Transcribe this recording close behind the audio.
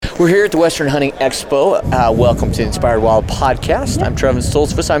We're here at the Western Hunting Expo. Welcome to the Inspired Wild Podcast. I'm Trevin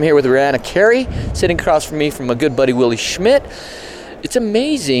Stoltzfus. I'm here with Rihanna Carey, sitting across from me from my good buddy Willie Schmidt. It's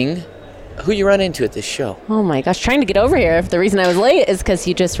amazing who you run into at this show. Oh my gosh, trying to get over here. The reason I was late is because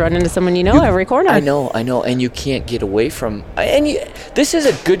you just run into someone every corner. I know, and you can't get away from. This is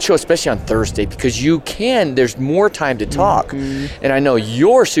a good show, especially on Thursday, because there's more time to talk. Mm-hmm. And I know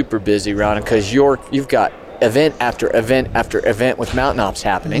you're super busy, Rihanna, because you've got event after event after event with Mountain Ops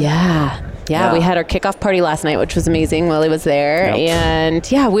happening. Yeah, we had our kickoff party last night, which was amazing. Willie was there. Yep.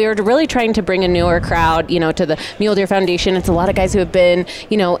 And we were really trying to bring a newer crowd, to the Mule Deer Foundation. It's a lot of guys who have been,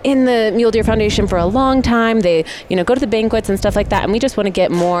 in the Mule Deer Foundation for a long time. They, go to the banquets and stuff like that. And we just want to get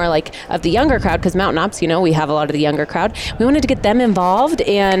more of the younger crowd, because Mountain Ops, we have a lot of the younger crowd. We wanted to get them involved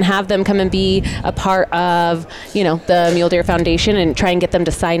and have them come and be a part of, the Mule Deer Foundation and try and get them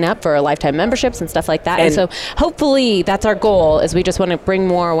to sign up for lifetime memberships and stuff like that. And so hopefully that's our goal, is we just want to bring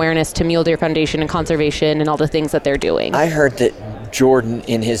more awareness to Mule Deer Foundation and conservation and all the things that they're doing. I heard that Jordan,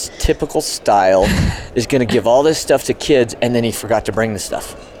 in his typical style, is going to give all this stuff to kids, and then he forgot to bring the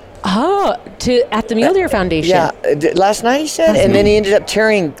stuff. Oh, at the Mule Deer Foundation. Yeah, last night he said, and then he ended up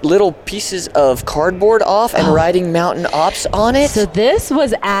tearing little pieces of cardboard off and writing Mountain Ops on it. So this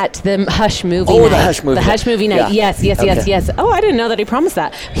was at the Hush movie night. Oh, the Hush movie night. The Hush movie night. Yeah. Yes. Oh, I didn't know that he promised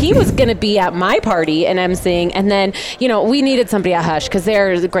that. He was going to be at my party and emceeing, and then, we needed somebody at Hush because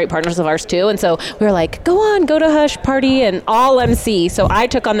they're great partners of ours too, and so we were like, go to Hush party and I'll MC. So I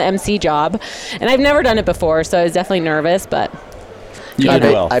took on the MC job, and I've never done it before, so I was definitely nervous, but... You did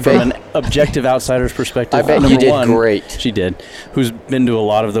well. From an objective outsider's perspective, I bet you did great. She did. Who's been to a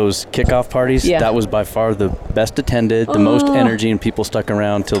lot of those kickoff parties, that was by far the best attended, the most energy, and people stuck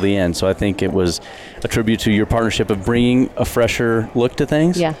around till the end. So I think it was a tribute to your partnership of bringing a fresher look to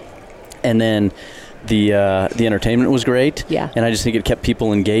things. Yeah. And then the entertainment was great. Yeah. And I just think it kept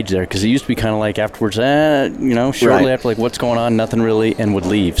people engaged there, because it used to be kind of like afterwards, shortly after, like, what's going on, nothing really, and would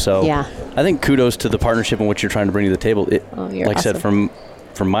leave. So I think kudos to the partnership and what you're trying to bring to the table. Like I said, from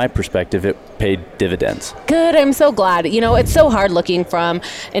my perspective, it paid dividends. Good. I'm so glad. It's so hard looking from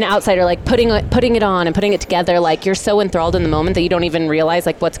an outsider, like putting it on and putting it together. Like, you're so enthralled in the moment that you don't even realize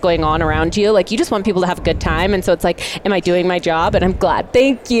what's going on around you. Like, you just want people to have a good time. And so it's like, am I doing my job? And I'm glad.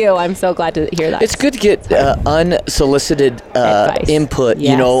 Thank you. I'm so glad to hear that. It's good to get unsolicited input,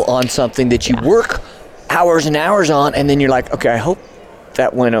 on something that you work hours and hours on, and then you're like, okay, I hope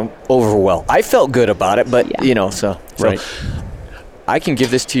that went over well. I felt good about it, but Right. I can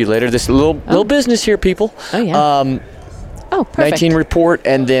give this to you later. This little business here, people. Oh, yeah. Perfect. 19 report,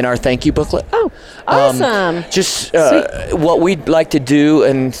 and then our thank you booklet. Oh, awesome. Just what we'd like to do,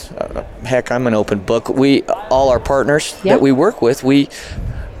 and heck, I'm an open book. All our partners that we work with, we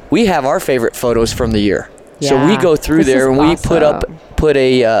have our favorite photos from the year. Yeah. So we go through there and we put awesome.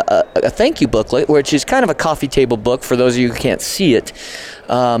 a thank you booklet, which is kind of a coffee table book for those of you who can't see it.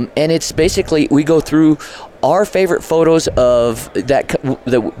 And it's basically, we go through our favorite photos of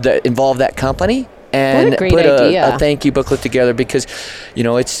that involve that company, and put a thank you booklet together, because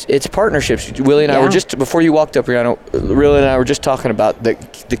it's partnerships. Willie and I were just, before you walked up, Rihanna, Willie and I were just talking about the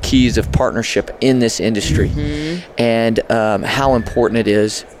keys of partnership in this industry, and how important it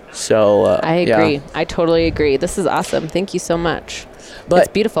is. So I agree. Yeah. I totally agree. This is awesome. Thank you so much. It's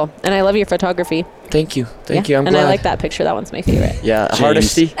beautiful, and I love your photography. Thank you. I'm glad. I like that picture. That one's my favorite. Yeah,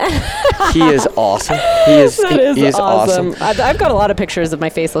 Hardesty. He is awesome. He is awesome. I've got a lot of pictures of my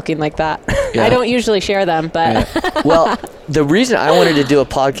face looking like that. Yeah. I don't usually share them, but... Yeah. Well, the reason I wanted to do a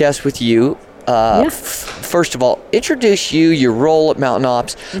podcast with you, first of all, introduce your role at Mountain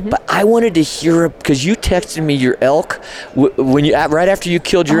Ops, but I wanted to hear, because you texted me your elk when right after you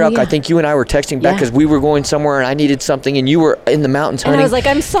killed your elk. I think you and I were texting back because we were going somewhere and I needed something, and you were in the mountains hunting. And I was like,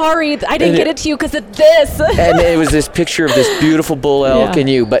 I'm sorry, I didn't get it to you because of this. And it was this picture of this beautiful bull elk and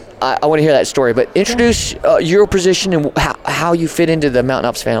you. But I want to hear that story. But introduce your position and how you fit into the Mountain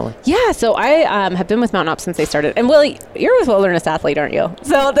Ops family. Yeah, so I have been with Mountain Ops since they started. And Willie, you're with Wilderness Athlete, aren't you?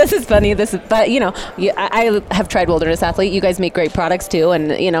 So this is funny. But I have tried Wilderness Athlete. You guys make great products too,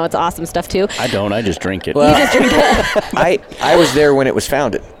 and it's awesome stuff too. I don't. I just drink it. Well, you just drink it. I was there when it was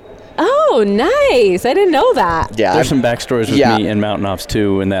founded. Oh, nice. I didn't know that. Yeah, there's some backstories with me and Mountain Ops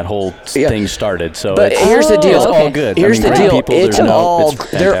too, and that whole thing started. So but here's the deal. It's all good. Here's the deal. People,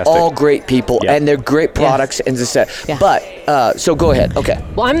 they're all great people, and they're great products and this. But so go ahead. Okay.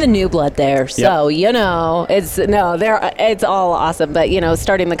 Well, I'm the new blood there, so it's all awesome. But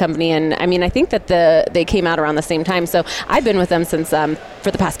starting the company, and I mean, I think that they came out around the same time. So I've been with them since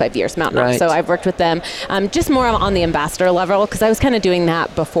for the past 5 years, Mountain Ops. So I've worked with them just more on the ambassador level, because I was kind of doing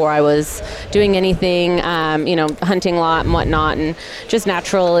that before I I was doing anything, hunting a lot and whatnot, and just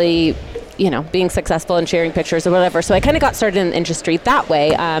naturally, being successful and sharing pictures or whatever. So I kind of got started in the industry that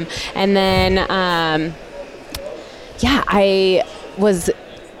way. And then, I was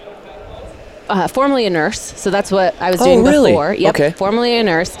formerly a nurse, so that's what I was doing before. Yep, okay. Formerly a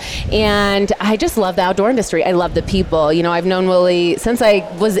nurse, and I just love the outdoor industry. I love the people. I've known Willie since I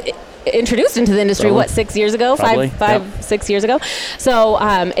was introduced into the industry, 6 years ago? Probably. 6 years ago. So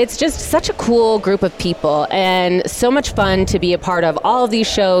it's just such a cool group of people and so much fun to be a part of. All of these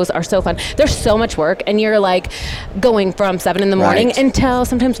shows are so fun. There's so much work, and you're like going from 7 in the morning until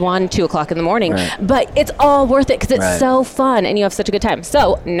sometimes 1, 2 o'clock in the morning. Right. But it's all worth it because it's so fun and you have such a good time.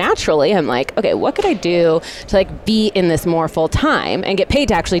 So naturally, I'm like, okay, what could I do to like be in this more full time and get paid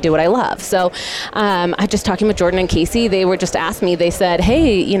to actually do what I love? So I just talking with Jordan and Casey, they were just asked me, they said,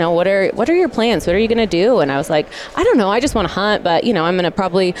 hey, what are your plans? What are you going to do? And I was like, I don't know. I just want to hunt, but I'm going to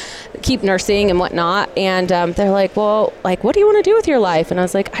probably keep nursing and whatnot. And they're like, well, like, what do you want to do with your life? And I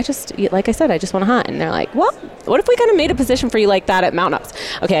was like, like I said, I just want to hunt. And they're like, well, what if we kind of made a position for you like that at Mountain Ops?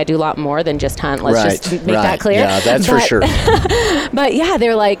 Okay, I do a lot more than just hunt. Let's just make that clear. Yeah, that's for sure. But yeah,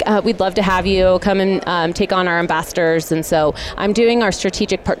 they're like, we'd love to have you come and take on our ambassadors. And so I'm doing our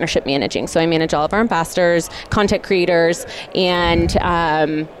strategic partnership managing. So I manage all of our ambassadors, content creators, and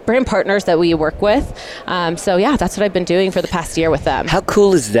brand partners that we work with. So yeah, that's what I've been doing for the past year with them. How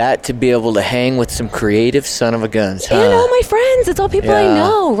cool is that to be able to hang with some creative son of a guns? Huh? And all my friends, it's all people I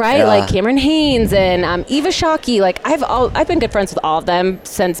know, right? Yeah. Like Cameron Haynes and Eva Shockey. Like I've been good friends with all of them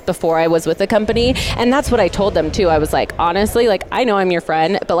since before I was with the company, and that's what I told them too. I was like, honestly, like I know I'm your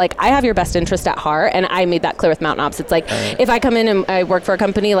friend, but like I have your best interest at heart, and I made that clear with Mountain Ops. It's like if I come in and I work for a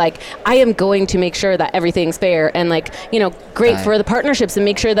company, like I am going to make sure that everything's fair and like great for the partnerships and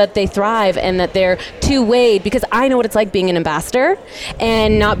make sure that they thrive and that they're two-way, because I know what it's like being an ambassador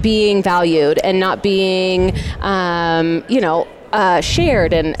and not being valued and not being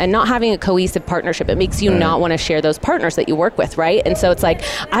shared and not having a cohesive partnership. It makes you not want to share those partners that you work with, right? And so it's like,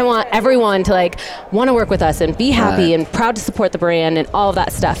 I want everyone to like want to work with us and be happy and proud to support the brand and all of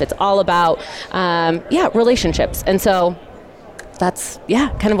that stuff. It's all about, relationships. And so that's,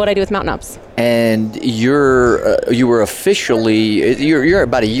 kind of what I do with Mountain Ops. And you were officially, you're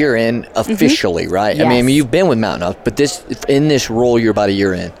about a year in officially, right? Yes. I mean, you've been with Mountain Ops, but in this role, you're about a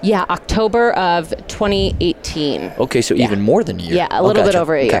year in. Yeah, October of 2018. Okay, so even more than a year. Yeah, a little bit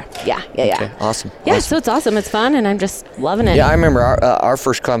over a year. Yeah. Okay, awesome. Yeah, so it's awesome. It's fun, and I'm just loving it. Yeah, I remember our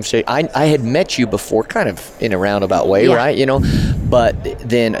first conversation. I had met you before, kind of in a roundabout way, right? But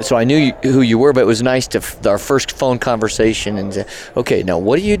then, so I knew who you were, but it was nice to our first phone conversation and say, okay, now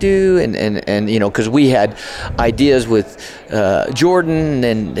what do you do? And because we had ideas with Jordan,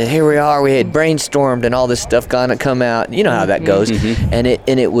 and here we are. We had brainstormed and all this stuff come out. You know how that goes. Mm-hmm.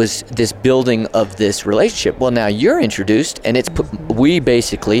 And it was this building of this relationship. Well, now you're introduced, and we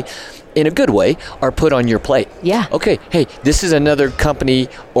basically, in a good way, are put on your plate. Yeah. Okay, hey, this is another company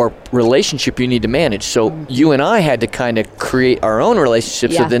or relationship you need to manage. So you and I had to kind of create our own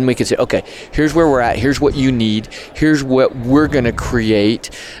relationship so then we could say, okay, here's where we're at, here's what you need, here's what we're going to create.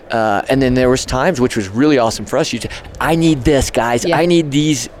 And then there was times, which was really awesome for us, you said, I need this, guys. I need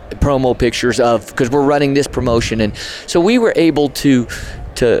these promo pictures because we're running this promotion. And so we were able to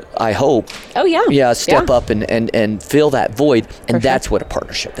I hope step up and fill that void, and that's what a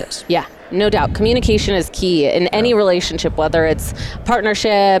partnership is. Yeah, no doubt. Communication is key in any relationship, whether it's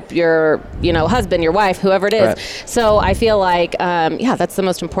partnership, your husband, your wife, whoever it is. Right. So I feel like that's the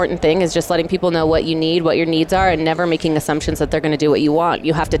most important thing, is just letting people know what you need, what your needs are, and never making assumptions that they're going to do what you want.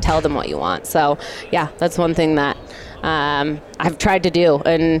 You have to tell them what you want. So that's one thing that I've tried to do,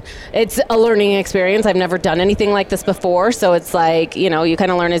 and it's a learning experience. I've never done anything like this before, so it's like, you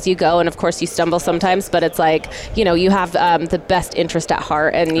kind of learn as you go, and of course you stumble sometimes, but it's like, you have the best interest at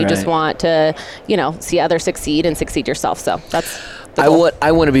heart, and you just want to, see others succeed and succeed yourself. So that's the goal.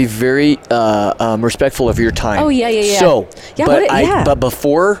 I want to be very respectful of your time. Oh, yeah. So, but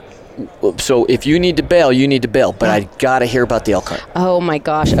before... So if you need to bail, you need to bail. But I got to hear about the elk hunt. Oh, my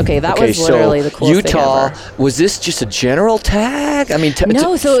gosh. Okay, that was literally the coolest Utah, thing ever. Was this just a general tag? I mean,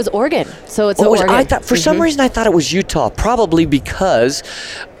 no, so it was Oregon. So it's Oregon. I thought, for some reason, I thought it was Utah. Probably because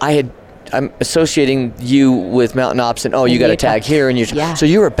I'm associating you with Mountain Ops, and you got a tag here, and so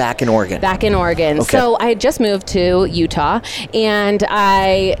you were back in Oregon. Back in Oregon. Okay. So I had just moved to Utah, and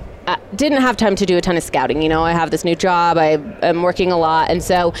I didn't have time to do a ton of scouting. You know, I have this new job. I am working a lot. And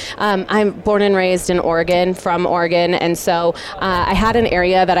so I'm born and raised in Oregon, from Oregon. And so I had an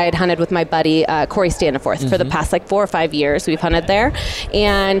area that I had hunted with my buddy, Corey Staniforth, for the past like 4 or 5 years. We've hunted there.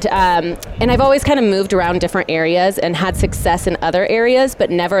 And I've always kind of moved around different areas and had success in other areas, but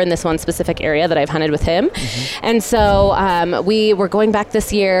never in this one specific area that I've hunted with him. And so we were going back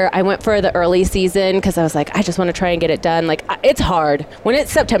this year. I went for the early season because I was like, I just want to try and get it done. Like, it's hard. When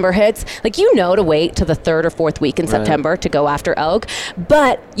September hits, like, you know, to wait to the 3rd or 4th week in September to go after elk,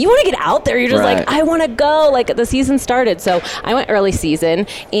 but you want to get out there. You're just like, I want to go. Like, the season started. So I went early season,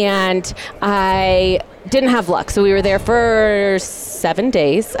 and I didn't have luck. So we were there for 7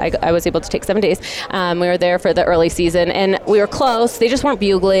 days. I was able to take 7 days. We were there for the early season, and we were close. They just weren't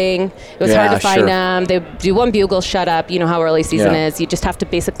bugling. It was hard to find them. They do one bugle, shut up. You know how early season is. You just have to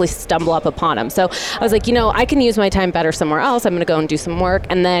basically stumble up upon them. So I was like, you know, I can use my time better somewhere else. I'm going to go and do some work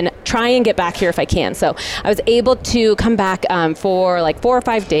and then try and get back here if I can. So I was able to come back for like 4 or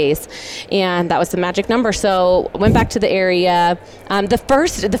 5 days, and that was the magic number. So went back to the area. The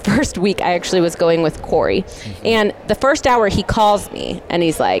first week I actually was going with Corey, and the first hour he calls me and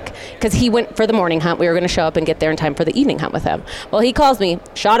he's like, because he went for the morning hunt, we were going to show up and get there in time for the evening hunt with him. Well, he calls me,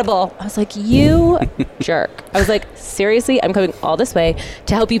 shot a bull. I was like, you jerk. I was like, seriously, I'm coming all this way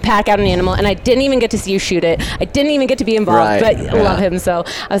to help you pack out an animal, and I didn't even get to see you shoot it. I didn't even get to be involved, but I love him. So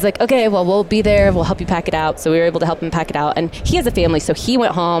I was like, okay, well, we'll be there. We'll help you pack it out. So we were able to help him pack it out, and he has a family, so he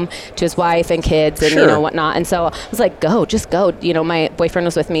went home to his wife and kids and you know whatnot. And so I was like, just go. You know, my boyfriend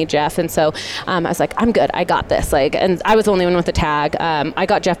was with me, Jeff, and so I was like, I'm good. I got this. Like, and I was the only one with the tag. I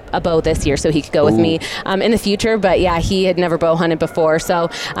got Jeff a bow this year so he could go with me in the future. But yeah, he had never bow hunted before. So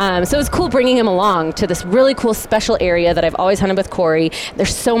it was cool bringing him along to this really cool special area that I've always hunted with Corey.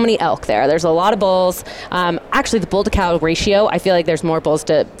 There's so many elk there. There's a lot of bulls. Actually, the bull to cow ratio, I feel like there's more bulls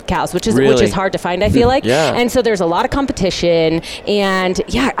to cows, which is hard to find, I feel like. And so there's a lot of competition. And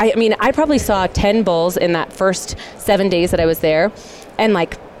yeah, I mean, I probably saw 10 bulls in that first 7 days that I was there, and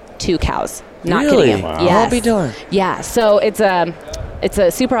like 2 cows. Not kidding you. Wow. Yes. I'll be darned. Yeah, so it's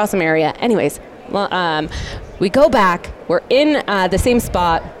a super awesome area. Anyways, we go back. We're in the same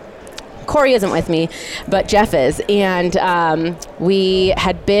spot. Corey isn't with me, but Jeff is. And we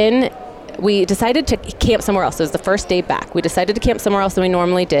decided to camp somewhere else. It was the first day back. We decided to camp somewhere else than we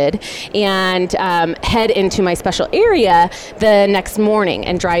normally did, and head into my special area the next morning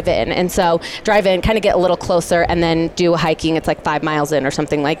and drive in. And so drive in, kind of get a little closer, and then do a hiking. It's like 5 miles in or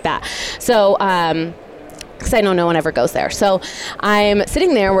something like that. So, because I know no one ever goes there. So I'm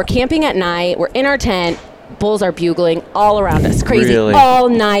sitting there. We're camping at night. We're in our tent. Bulls are bugling all around us, crazy, all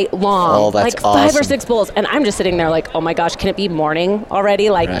night long. Oh, that's like awesome. 5 or 6 bulls, and I'm just sitting there like, oh my gosh, can it be morning already?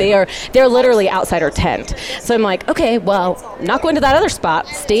 Like they're literally outside our tent. So I'm like, okay, well, not going to that other spot,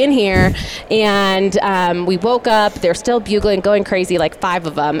 stay in here. And we woke up, they're still bugling, going crazy, like 5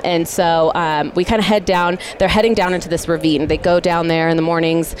 of them. And so we kind of head down. They're heading down into this ravine. They go down there in the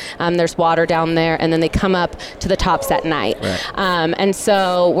mornings. There's water down there, and then they come up to the tops at night. And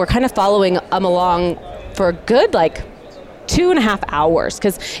so we're kind of following them along for a good 2.5 hours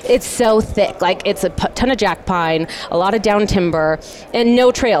because it's so thick. Like, it's a ton of jack pine, a lot of down timber, and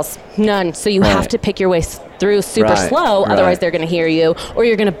no trails, none. So you have to pick your way through super slow, otherwise they're going to hear you, or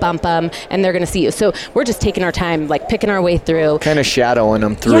you're going to bump them and they're going to see you. So we're just taking our time, like picking our way through. Kind of shadowing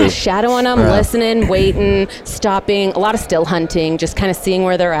them through. Yeah, shadowing them, listening, waiting, stopping, a lot of still hunting, just kind of seeing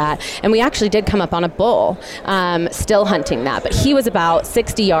where they're at. And we actually did come up on a bull, still hunting that, but he was about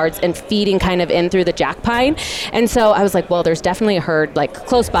 60 yards and feeding kind of in through the jack pine. And so I was like, well, there's definitely a herd like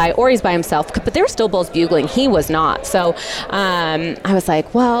close by, or he's by himself, but there were still bulls bugling. He was not. So I was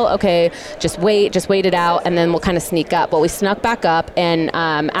like, well, okay, just wait it out, and then we'll kind of sneak up. Well, we snuck back up, and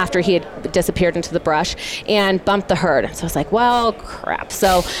after he had disappeared into the brush, and bumped the herd. So I was like, well, crap.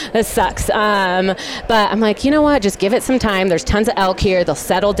 So this sucks. But I'm like, you know what? Just give it some time. There's tons of elk here. They'll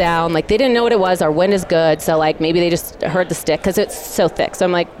settle down. Like, they didn't know what it was. Our wind is good. So like maybe they just heard the stick because it's so thick. So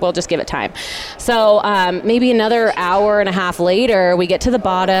I'm like, well, just give it time. So maybe another hour and a half later, we get to the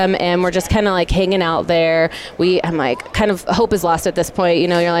bottom, and we're just kind of like hanging out there. I'm like, kind of hope is lost at this point. You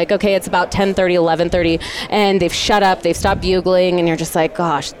know, you're like, okay, it's about 10:30, 11:30, and they've shut up, they've stopped bugling, and you're just like,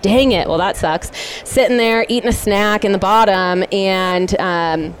 gosh, dang it. Well, that sucks. Sitting there, eating a snack in the bottom,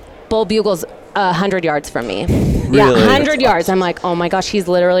 and bull bugles 100 yards from me. Really? Yeah, 100 yards. I'm like, oh my gosh, he's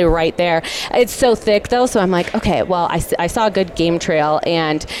literally right there. It's so thick though, so I'm like, okay, well, I saw a good game trail,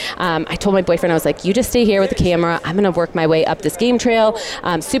 and I told my boyfriend, I was like, you just stay here with the camera. I'm gonna work my way up this game trail,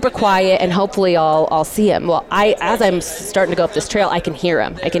 super quiet, and hopefully I'll see him. Well, as I'm starting to go up this trail, I can hear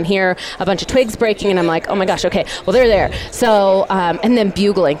him. I can hear a bunch of twigs breaking, and I'm like, oh my gosh, okay, well, they're there. So, and then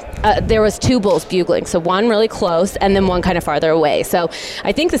bugling. There was 2 bulls bugling, so one really close, and then one kind of farther away. So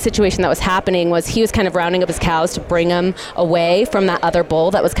I think the situation that was happening was he was kind of rounding up his cows to bring them away from that other bull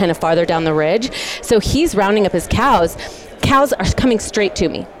that was kind of farther down the ridge. So he's rounding up his cows. Cows are coming straight to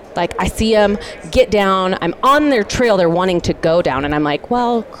me. Like, I see them get down. I'm on their trail. They're wanting to go down. And I'm like,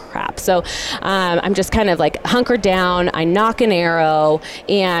 well, crap. So I'm just kind of like hunkered down. I knock an arrow,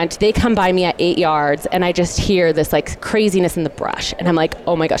 and they come by me at 8 yards. And I just hear this like craziness in the brush. And I'm like,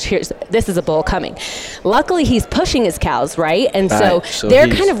 oh my gosh, this is a bull coming. Luckily, he's pushing his cows, right? And so they're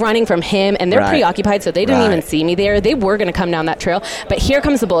kind of running from him, and they're preoccupied. So they didn't even see me there. They were going to come down that trail. But here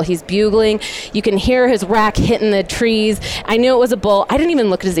comes the bull. He's bugling. You can hear his rack hitting the trees. I knew it was a bull. I didn't even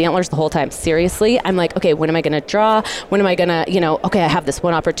look at his antlers the whole time. Seriously, I'm like, okay, when am I going to draw? When am I going to, okay, I have this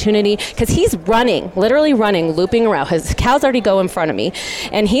one opportunity, because he's running, literally running, looping around. His cows already go in front of me,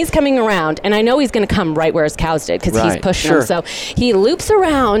 and he's coming around, and I know he's going to come right where his cows did, because he's pushing them. So he loops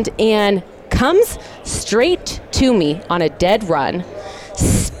around and comes straight to me on a dead run.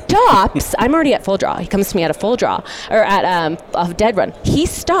 Stops. I'm already at full draw. He comes to me at a full draw, or at a dead run. He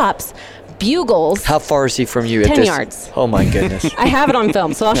stops, bugles. How far is he from you? 10 yards. Oh my goodness. I have it on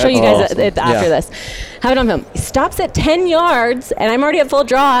film, so I'll show you guys after this. Have it on film. He stops at 10 yards, and I'm already at full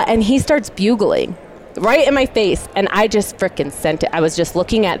draw, and he starts bugling right in my face, and I just freaking sent it. I was just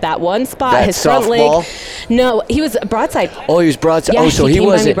looking at that one spot, that his front softball? leg. No, he was broadside. Oh, he was broadside. Yeah, so he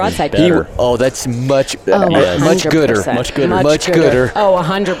wasn't broadside. That's much much gooder. Much gooder. Oh,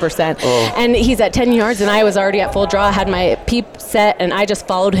 100%. Oh. And he's at 10 yards, and I was already at full draw. I had my peep set, and I just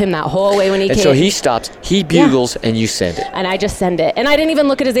followed him that whole way when he came. And so he stops, he bugles, and you send it. And I just send it. And I didn't even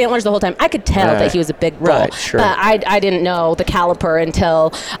look at his antlers the whole time. I could tell that he was a big bull. Right, sure. But I didn't know the caliper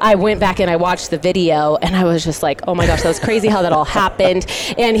until I went back and I watched the video, and I was just like, oh my gosh, that was crazy how that all happened.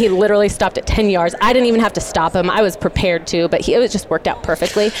 And he literally stopped at 10 yards. I didn't even have to stop him. I was prepared to, but it was just worked out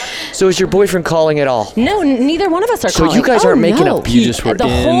perfectly. So is your boyfriend calling at all? No, neither one of us are calling. So you guys aren't making a peep? You just were the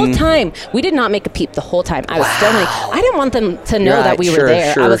whole time. We did not make a peep the whole time. I was still like, I didn't want them to know that we were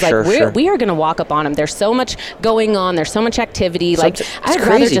there. I was like, we are going to walk up on them. There's so much going on. There's so much activity. I'd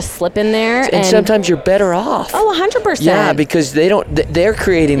rather just slip in there. And sometimes you're better off. Oh, 100%. Yeah, because they're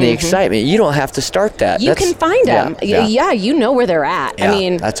creating the excitement. You don't have to start that. You can find them. Yeah, you know where they're at. Yeah, I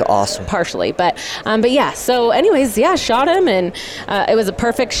mean, that's awesome. Partially, but yeah. So, anyways, shot him, and it was a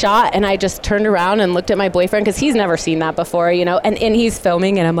perfect shot. And I just turned around and looked at my boyfriend, because he's never seen that before, and he's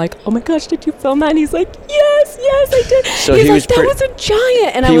filming, and I'm like, oh my gosh, did you film that? And he's like, yes, I did. So he's like, that was a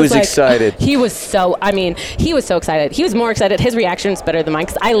giant, and I was like, excited. He was so excited. He was more excited. His reaction was better than mine,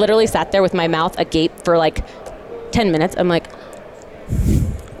 because I literally sat there with my mouth agape for like 10 minutes. I'm like,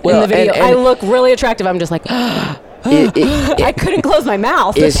 in the video, I look really attractive. I'm just like, I couldn't close my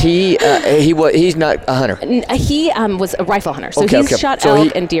mouth. Is he? He's not a hunter. He was a rifle hunter, so he's shot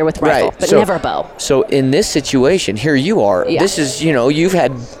elk and deer with rifle, but never a bow. So in this situation, here you are. Yeah. This is, you've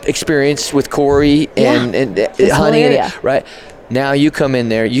had experience with Corey and hunting, right? Now you come in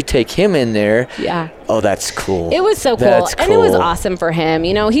there, you take him in there. Yeah. Oh, that's cool. It was so cool. And it was awesome for him.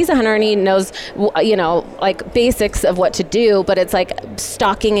 He's a hunter, and he knows, like basics of what to do, but it's like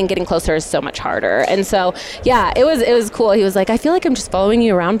stalking and getting closer is so much harder. And so, yeah, it was cool. He was like, I feel like I'm just following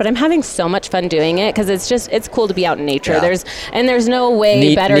you around, but I'm having so much fun doing it, because it's cool to be out in nature. Yeah. There's no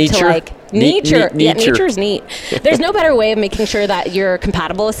way better to like nature. Yeah, nature's neat. There's no better way of making sure that you're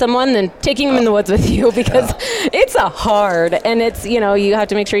compatible with someone than taking them in the woods with you, because it's hard, and it's, you have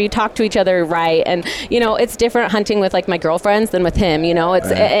to make sure you talk to each other right. And, it's different hunting with like my girlfriends than with him,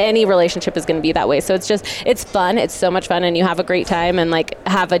 it's any relationship is going to be that way. So it's fun. It's so much fun, and you have a great time, and like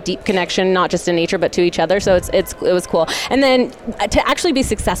have a deep connection, not just in nature, but to each other. So it was cool. And then to actually be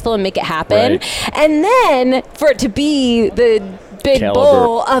successful and make it happen. Right. And then for it to be the big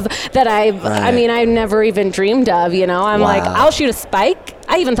bull of that I've never even dreamed of, I'm like, I'll shoot a spike.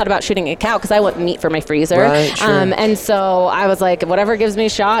 I even thought about shooting a cow, because I want meat for my freezer. Right, sure. And so I was like, whatever gives me a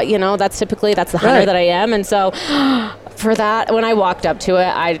shot, that's the hunter that I am. And so for that, when I walked up to it,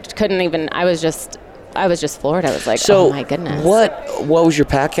 I was just floored. I was like, oh my goodness. What was your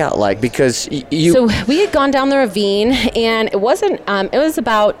pack out like? Because So we had gone down the ravine, and it wasn't, it was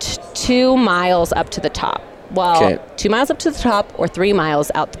about 2 miles up to the top. Well, 2 miles up to the top or 3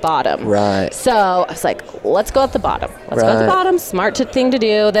 miles out the bottom. Right. So I was like, let's go at the bottom. Let's go at the bottom. Smart thing to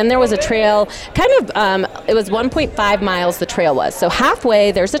do. Then there was a trail, kind of, it was 1.5 miles the trail was. So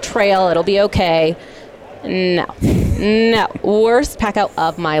halfway, there's a trail. It'll be okay. No. Worst pack out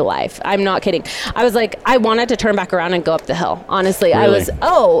of my life. I'm not kidding. I was like, I wanted to turn back around and go up the hill. Honestly, really?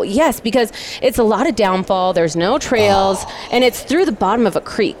 Yes, because it's a lot of downfall. There's no trails, and it's through the bottom of a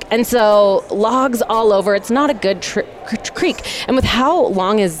creek. And so logs all over. It's not a good creek. And with how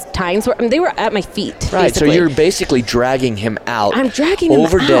long his tines were, they were at my feet. Right. Basically. So you're basically dragging him out. I'm dragging him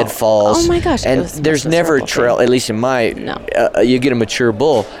over out. deadfalls. Oh my gosh. And there's never a trail, at least in my, you get a mature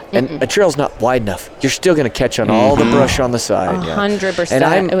bull, and a trail's not wide enough. You're still going to catch on all the brush on the side. 100%.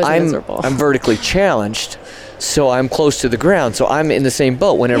 And it was miserable. I'm vertically challenged, so I'm close to the ground. So I'm in the same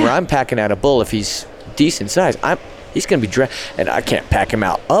boat. Whenever I'm packing out a bull, if he's decent size, he's going to be and I can't pack him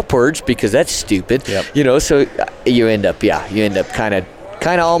out upwards because that's stupid. Yep. So you end up kind of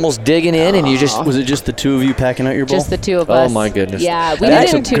almost digging in, and you just... Was it just the two of you packing out your bull? Just the two of us. Oh, my goodness. Yeah, we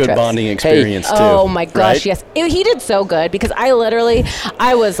That's did it in 2 trips. That's a good bonding experience, too. Oh, my gosh, right? yes. He did so good because I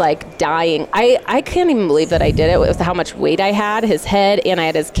was like dying. I can't even believe that I did it with how much weight I had, his head, and I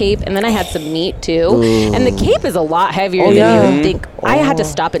had his cape, and then I had some meat, too. Ooh. And the cape is a lot heavier than you would think. I had to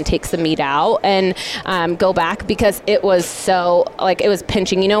stop and take some meat out and go back because it was so, it was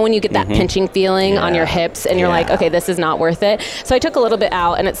pinching. You know when you get that pinching feeling on your hips, and you're like, okay, this is not worth it. So I took a little bit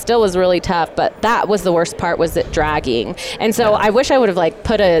out, and it still was really tough, but that was the worst part, was it dragging. And so I wish I would have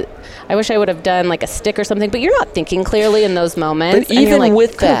done a stick or something, but you're not thinking clearly in those moments. But even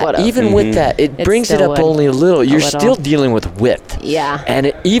with that, it brings it up only a little. You're still dealing with width. Yeah.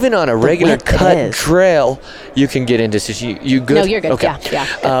 And even on a regular cut trail, you can get into this. You good? No, you're good. Okay.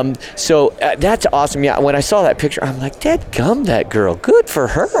 Yeah. So that's awesome. Yeah. When I saw that picture, I'm like, dadgum, that girl. Good for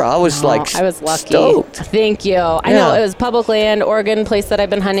her. I was lucky. Stoked. Thank you. I know it was public land, Oregon place that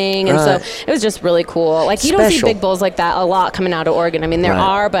I've been hunting. And so it was just really cool. You don't see big bulls like that a lot coming out of Oregon. I mean, there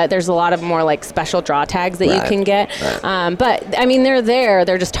are, but there's a lot of more special draw tags that you can get. But I mean, they're there.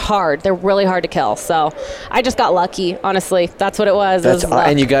 They're just hard. They're really hard to kill. So I just got lucky, honestly. That's what it was.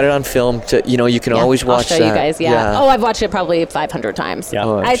 And you got it on film you can always watch that. I'll show you guys. Yeah. Oh, I've watched it probably 500 times. Yeah.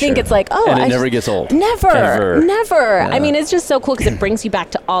 I think it's and it never gets old. Never. Yeah. I mean, it's just so cool because it brings you back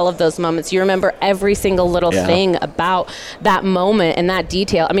to all of those moments. You remember every single little thing about that moment and that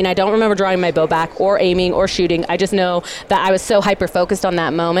detail. I mean, I don't remember drawing my bow back or aiming or shooting. I just know that I was so hyper-focused on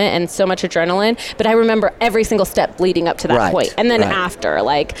that moment and so much adrenaline, but I remember every single step leading up to that point. And then after,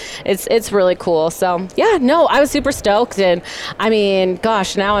 it's really cool. So, I was super stoked. And, I mean,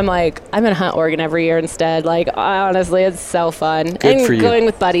 gosh, now I'm going to hunt Oregon every year instead. Honestly, it's so fun. Good for you. Going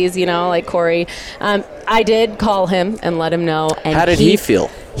with buddies, like Corey. I did call him and let him know. And how did he feel?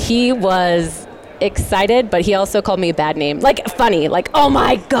 He was excited, but he also called me a bad name. Funny. Oh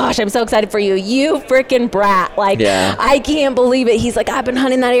my gosh, I'm so excited for you. You freaking brat. I can't believe it. He's like, I've been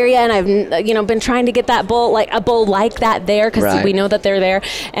hunting that area and I've, been trying to get that bull, a bull like that there because we know that they're there.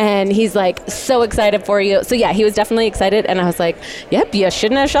 And he's so excited for you. So yeah, he was definitely excited. And I was like, yep, you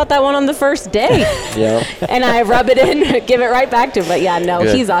shouldn't have shot that one on the first day. And I rub it in, give it right back to him. But yeah, no,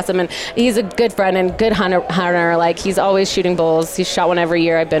 he's awesome. And he's a good friend and good hunter. He's always shooting bulls. He's shot one every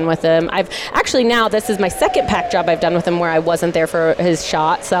year I've been with him. I've actually now this is my second pack job I've done with him where I wasn't there for his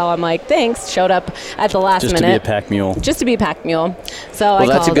shot. So I'm like, thanks. Showed up at the last minute. Just to be a pack mule. Just to be a pack mule. So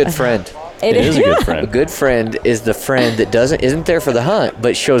that's a good friend. It is a good friend. A good friend is the friend that isn't there for the hunt,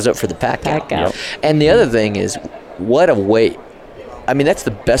 but shows up for the pack out. Yep. And the other thing is, what a way. I mean, that's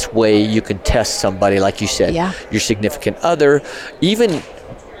the best way you can test somebody, like you said. Yeah. Your significant other, even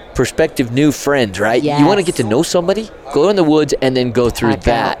prospective new friends, right? Yes. You want to get to know somebody, go in the woods and then go through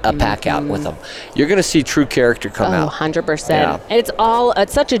pack out with them. You're going to see true character come out. 100%. Yeah.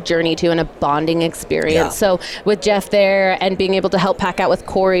 It's such a journey too and a bonding experience. Yeah. So with Jeff there and being able to help pack out with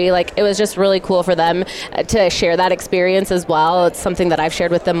Corey, it was just really cool for them to share that experience as well. It's something that I've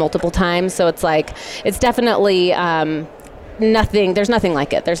shared with them multiple times. So it's definitely, there's nothing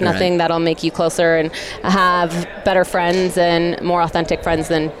like it. There's nothing that'll make you closer and have better friends and more authentic friends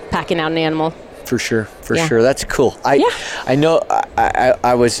than packing out an animal. For sure. That's cool. I know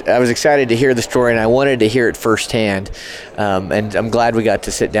I was excited to hear the story and I wanted to hear it firsthand. And I'm glad we got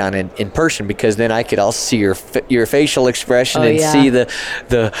to sit down in person because then I could also see your facial expression see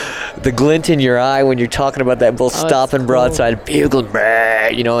the glint in your eye when you're talking about that bull stopping broadside, bugling,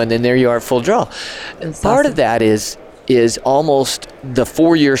 and then there you are full draw. Part of that is almost the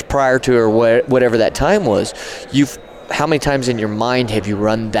 4 years prior to or whatever that time was, how many times in your mind have you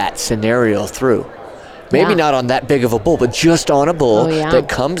run that scenario through? Maybe not on that big of a bull, but just on a bull that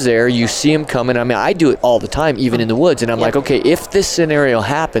comes there. You see him coming. I mean, I do it all the time, even in the woods. And I'm like, okay, if this scenario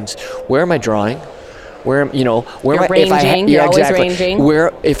happens, where am I drawing? Where am I ranging? You're always ranging.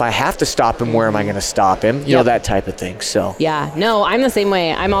 Where if I have to stop him, where am I going to stop him? You know, that type of thing. So no, I'm the same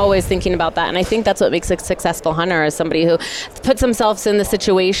way. I'm always thinking about that, and I think that's what makes a successful hunter is somebody who puts themselves in the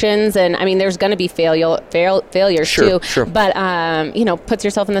situations. And I mean, there's going to be failures too. Sure. But puts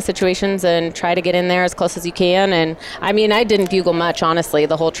yourself in the situations and try to get in there as close as you can. And I mean, I didn't bugle much, honestly,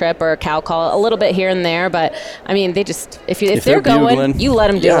 the whole trip, or a cow call a little bit here and there. But I mean, they just if they're going, bugling, you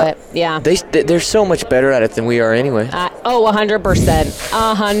let them do it. Yeah. They're so much better at it than we are anyway. 100%.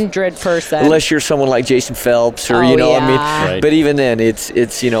 100%. Unless you're someone like Jason Phelps or, but even then it's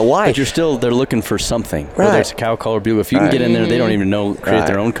why? But they're looking for something. Right. Whether it's a cow call or bugle. If you can get in there, they don't even know, create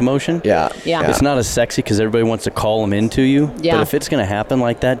their own commotion. Yeah. It's not as sexy because everybody wants to call them into you. Yeah. But if it's going to happen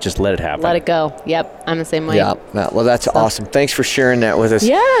like that, just let it happen. Let it go. Yep. I'm the same way. Yeah. Well, that's awesome. Thanks for sharing that with us.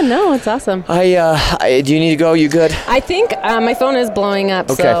 Yeah, no, it's awesome. Do you need to go? You good? I think my phone is blowing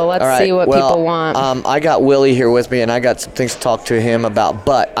up, so let's see what people want. I got Willie here with me, and I got some things to talk to him about,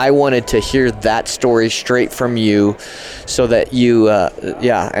 but I wanted to hear that story straight from you so that you,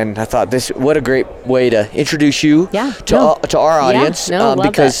 and I thought what a great way to introduce you to our audience,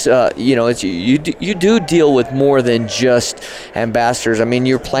 because, you do deal with more than just ambassadors. I mean,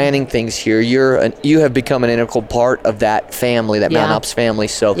 you're planning things here. You have become an integral part of that family, that Mountain Ops family,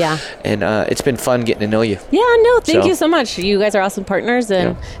 so, and it's been fun getting to know you. Yeah, no, thank you so much. You guys are awesome partners,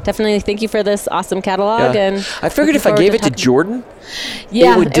 and definitely thank you for this awesome catalog. And I figured if I gave it to Jordan,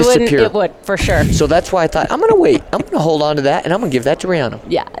 it would disappear. It would, for sure. So that's why I thought, I'm going to wait. I'm going to hold on to that, and I'm going to give that to Rihanna.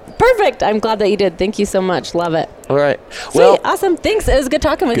 Yeah, perfect. I'm glad that you did. Thank you so much. Love it. All right. Well, awesome. Thanks. It was good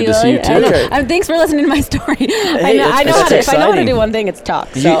talking with you. Good to see you, too. Okay. Thanks for listening to my story. If I know how to do one thing, it's talk.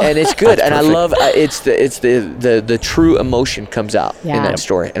 So. And it's good. And I love it's the true emotion comes out in that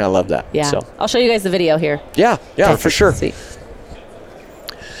story, and I love that. Yeah. So I'll show you guys the video here. Yeah, for sure. Sweet.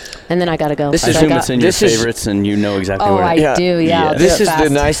 And then I gotta go. I assume it's in your favorites, and you know exactly where. Oh, I do. Yeah. This is the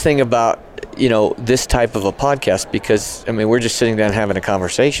nice thing about this type of a podcast, because I mean we're just sitting down having a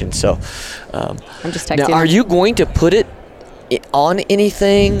conversation. So I'm just texting. Now, are you going to put it on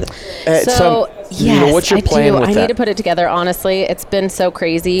anything? Yes, what's your plan with that? I need to put it together. Honestly, it's been so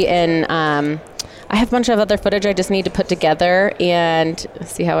crazy, and I have a bunch of other footage I just need to put together and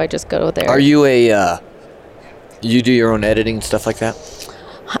see how I just go there. Are you you do your own editing and stuff like that?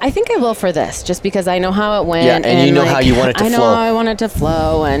 I think I will for this, just because I know how it went. Yeah, and you know how you want it to flow. I know how I want it to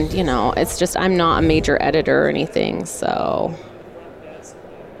flow, and it's just I'm not a major editor or anything, so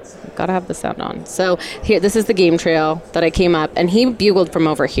gotta have the sound on. So here, this is the game trail that I came up, and he bugled from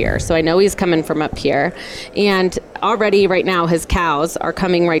over here, so I know he's coming from up here. And already right now his cows are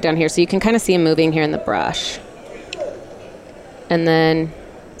coming right down here, so you can kind of see him moving here in the brush. And then,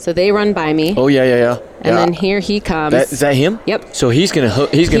 so they run by me. Oh yeah. And then here he comes. Is that him? Yep. So he's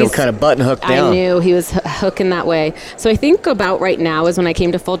gonna kind of button hook down. I knew he was hooking that way. So I think about right now is when I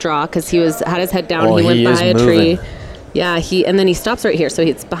came to full draw, because he had his head down. He went by a tree. Yeah, and then he stops right here, so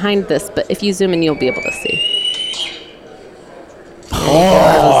it's behind this. But if you zoom in, you'll be able to see.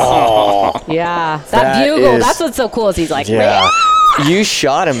 Oh. Yeah, that bugle. That's what's so cool is he's like. Yeah. You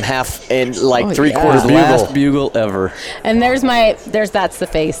shot him half and three-quarters bugle. Last bugle ever. And that's the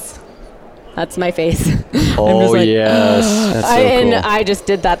face. That's my face. Oh, yes. That's so cool. And I just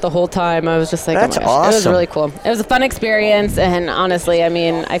did that the whole time. I was just like, that's oh my gosh. awesome. It was really cool. It was a fun experience. And honestly, I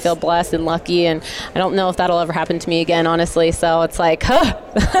mean, I feel blessed and lucky. And I don't know if that'll ever happen to me again, honestly. So it's like,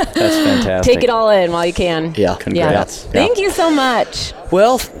 That's fantastic. Take it all in while you can. Yeah. Congrats. Yeah. Thank you so much.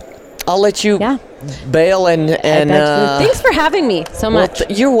 Well, I'll let you bail and thanks for having me so much.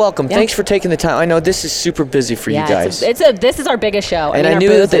 You're welcome. Yeah. Thanks for taking the time. I know this is super busy for you guys. This is our biggest show. And I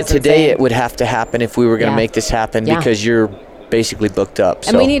knew that today it would have to happen if we were going to make this happen because you're basically booked up.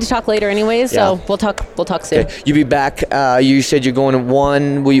 And we need to talk later anyways, so we'll talk soon. Okay. You be back. You said you're going to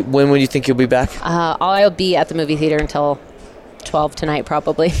 1. When will you think you'll be back? I'll be at the movie theater until 12 tonight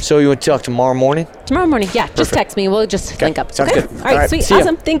probably. So you want to talk tomorrow morning? Tomorrow morning, yeah. Perfect. Just text me. We'll just link up. Sounds good. All right, sweet.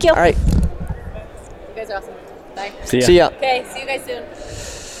 Awesome. Thank you. All right. You guys are awesome. Bye. See ya. Okay, see you guys soon.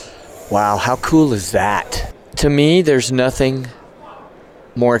 Wow, how cool is that? To me, there's nothing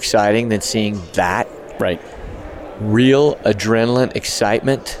more exciting than seeing that. Right. Real adrenaline,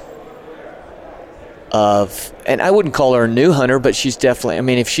 excitement of, and I wouldn't call her a new hunter, but she's definitely, I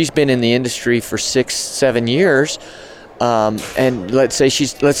mean, if she's been in the industry for 6-7 years, and let's say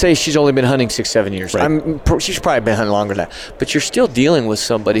she's only been hunting 6-7 years. Right. She's probably been hunting longer than that. But you're still dealing with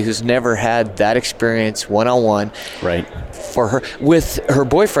somebody who's never had that experience one-on-one. Right. For her, with her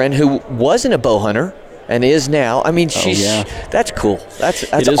boyfriend who wasn't a bow hunter and is now. I mean, that's cool. That's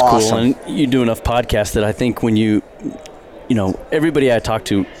it is awesome. Cool, and you do enough podcasts that I think when you know, everybody I talk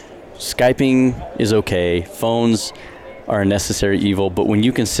to, Skyping is okay. Phones are a necessary evil, but when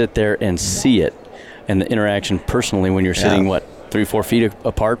you can sit there and see it, and the interaction personally when you're sitting 3-4 feet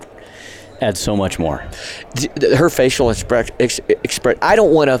apart, adds so much more. Her facial expression. I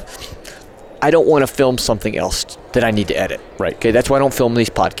don't want to film something else that I need to edit. Right. Okay, that's why I don't film these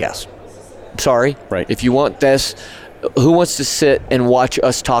podcasts. Sorry. Right. If you want this, who wants to sit and watch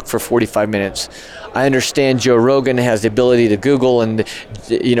us talk for 45 minutes? I understand Joe Rogan has the ability to Google, and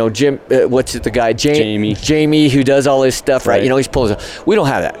Jim, what's it, the guy Jamie who does all this stuff, right? He's pulling. We don't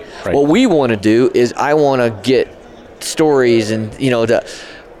have that. Right. What we want to do is I want to get stories and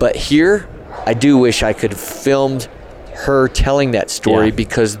but here I do wish I could have filmed her telling that story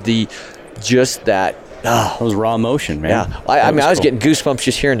because that was raw emotion, man. Yeah, I was getting goosebumps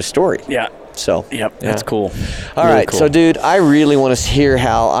just hearing the story. Yeah. So that's cool. All right, cool. So dude, I really want to hear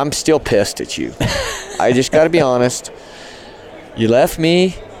how I'm still pissed at you. I just got to be honest. You left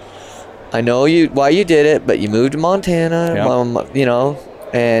me. I know why you did it, but you moved to Montana.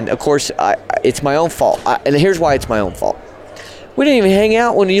 And of course, it's my own fault. And here's why it's my own fault. We didn't even hang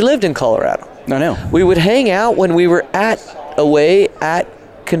out when you lived in Colorado. I know. We would hang out when we were away at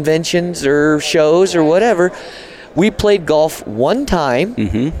conventions or shows or whatever. We played golf one time.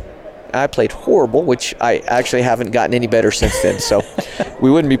 Mm-hmm. I played horrible, which I actually haven't gotten any better since then. So we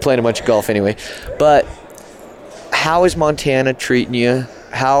wouldn't be playing a bunch of golf anyway. But how is Montana treating you?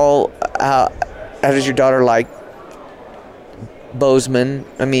 How does your daughter like Bozeman?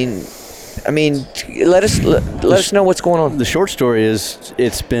 I mean, let us know what's going on. The short story is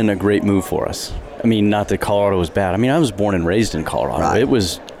it's been a great move for us. I mean, not that Colorado was bad. I mean, I was born and raised in Colorado. Right. It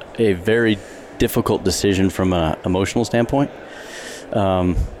was a very difficult decision from an emotional standpoint.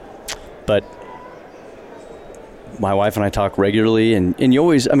 But my wife and I talk regularly, and you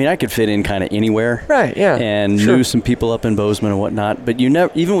always, I could fit in kind of anywhere. Right, yeah. And knew some people up in Bozeman and whatnot. But you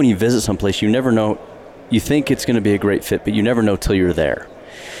never, even when you visit someplace, you never know. You think it's going to be a great fit, but you never know till you're there.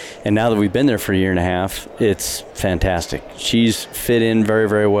 And now that we've been there for a year and a half, it's fantastic. She's fit in very,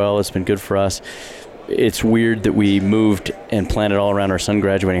 very well. It's been good for us. It's weird that we moved and planned it all around our son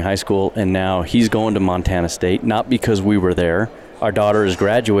graduating high school, and now he's going to Montana State, not because we were there. Our daughter has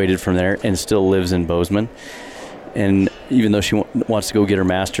graduated from there and still lives in Bozeman. And even though she wants to go get her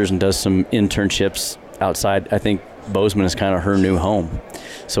master's and does some internships outside, I think Bozeman is kind of her new home.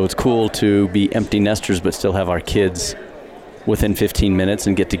 So it's cool to be empty nesters but still have our kids within 15 minutes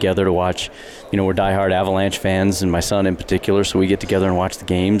and get together to watch. We're diehard Avalanche fans, and my son in particular, so we get together and watch the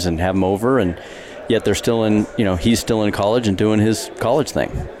games and have them over. And yet they're still in, he's still in college and doing his college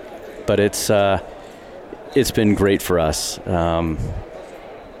thing. But it's been great for us.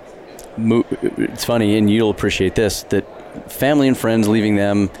 It's funny, and you'll appreciate this, that family and friends, leaving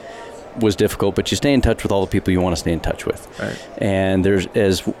them was difficult, but you stay in touch with all the people you want to stay in touch with. Right. And there's,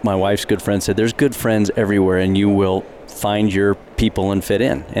 as my wife's good friend said, there's good friends everywhere, and you will find your people and fit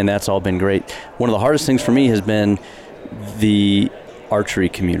in, and that's all been great. One of the hardest things for me has been the archery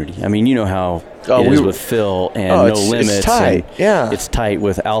community. I mean, you know how it is with Phil and No Limits. It's tight. It's tight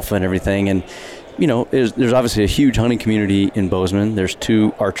with Alpha and everything, and there's obviously a huge hunting community in Bozeman. There's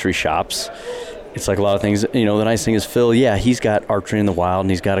 2 archery shops. It's like a lot of things. The nice thing is Phil, he's got archery in the wild,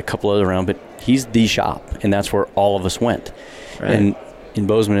 and he's got a couple other around, but he's the shop, and that's where all of us went. Right. And in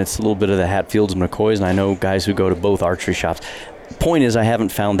Bozeman, it's a little bit of the Hatfields and McCoys, and I know guys who go to both archery shops. Point is, I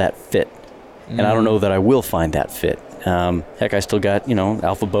haven't found that fit, and I don't know that I will find that fit. Heck, I still got,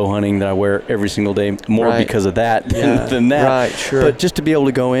 Alpha bow hunting that I wear every single day, more because of that than that. Right, sure. But just to be able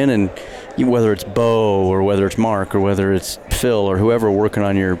to go in and, whether it's Bo or whether it's Mark or whether it's Phil or whoever working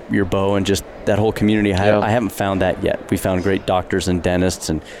on your bow, and just that whole community, I haven't found that yet. We found great doctors and dentists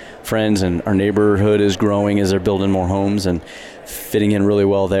and friends, and our neighborhood is growing as they're building more homes and fitting in really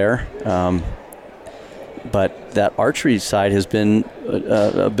well there. But that archery side has been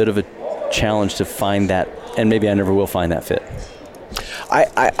a bit of a challenge to find that, and maybe I never will find that fit.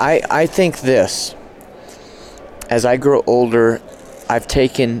 I think this, as I grow older, I've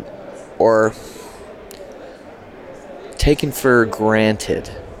taken for granted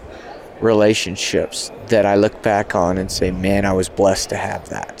relationships that I look back on and say, man, I was blessed to have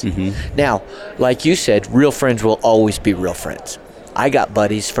that. Mm-hmm. Now, like you said, real friends will always be real friends. I got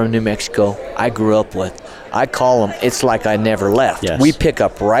buddies from New Mexico I grew up with. I call them, it's like I never left. Yes. We pick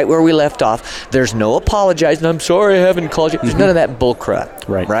up right where we left off. There's no apologizing. I'm sorry I haven't called you. There's none of that bull crap.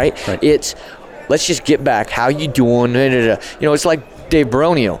 Right. It's, let's just get back. How you doing? It's like Dave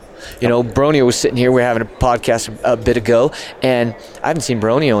Bronio. Bronio was sitting here. We were having a podcast a bit ago, and I haven't seen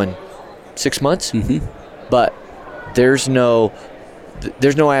Bronio in 6 months. Mm-hmm. but there's no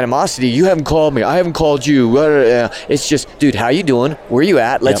animosity. You haven't called me. I haven't called you. It's just, dude, how you doing? Where you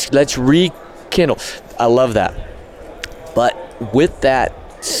at? Let's rekindle. I love that. But with that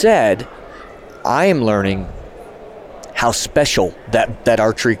said, I am learning how special that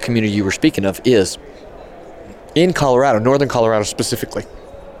archery community you were speaking of is in Colorado, northern Colorado specifically.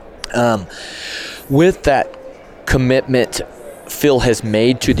 With that commitment Phil has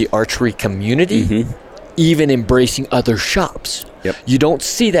made to the archery community, even embracing other shops. Yep. You don't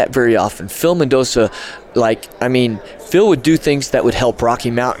see that very often. Phil Mendoza, Phil would do things that would help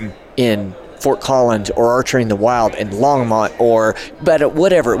Rocky Mountain in Fort Collins or Archery in the Wild in Longmont or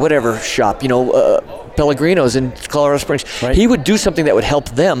whatever shop, Pellegrino's in Colorado Springs. Right. He would do something that would help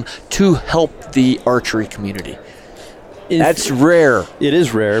them to help the archery community. That's rare. It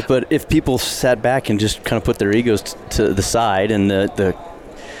is rare, but if people sat back and just kind of put their egos to the side and the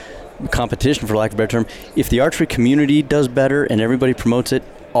competition, for lack of a better term, if the archery community does better and everybody promotes it,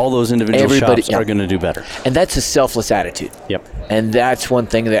 all those individual shops are going to do better. And that's a selfless attitude. Yep. And that's one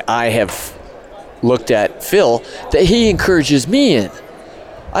thing that I have looked at Phil, that he encourages me in.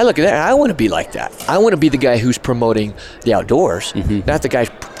 I look at that, and I want to be like that. I want to be the guy who's promoting the outdoors, not the guy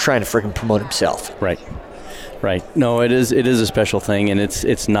trying to freaking promote himself. Right. No, it is a special thing, and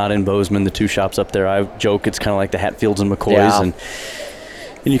it's not in Bozeman, the two shops up there. I joke it's kind of like the Hatfields and McCoys, and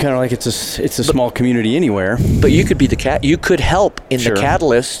you kind of like it's a small community anywhere. But you could be you could help in the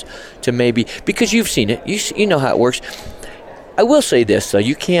catalyst to maybe, because you've seen it, you know how it works. I will say this though,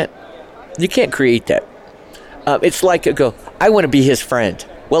 you can't create that. It's like I want to be his friend.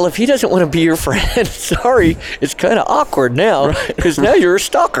 Well, if he doesn't want to be your friend, sorry, it's kind of awkward now because now you're a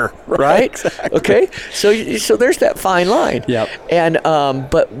stalker, right? Exactly. Okay, so there's that fine line. Yep. And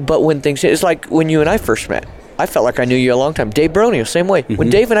but when things, it's like when you and I first met. I felt like I knew you a long time. Dave Bronio, same way. When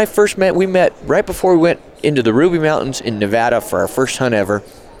Dave and I first met, we met right before we went into the Ruby Mountains in Nevada for our first hunt ever.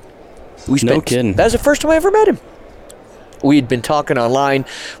 No kidding. That was the first time I ever met him. We'd been talking online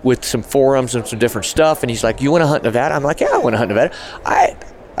with some forums and some different stuff, and he's like, "You want to hunt Nevada?" I'm like, "Yeah, I want to hunt Nevada."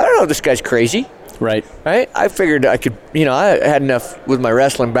 I don't know if this guy's crazy. Right. I figured I could, I had enough with my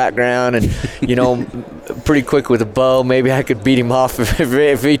wrestling background and, pretty quick with a bow. Maybe I could beat him off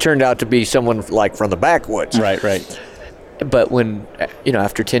if he turned out to be someone like from the backwoods. Right. But when,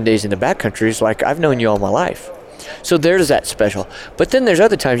 after 10 days in the backcountry, it's like, I've known you all my life. So there's that special. But then there's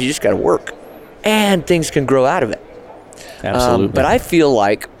other times you just got to work and things can grow out of it. Absolutely. But I feel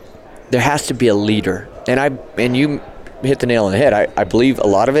like there has to be a leader. And you hit the nail on the head. I believe a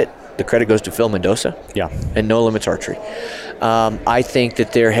lot of it, the credit goes to Phil Mendoza. Yeah. And No Limits Archery. I think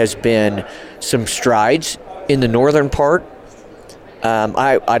that there has been some strides in the northern part.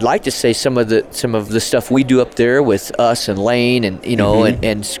 I'd like to say some of the stuff we do up there with us and Lane and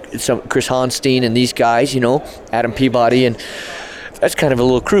and some Chris Honstein and these guys, Adam Peabody, and that's kind of a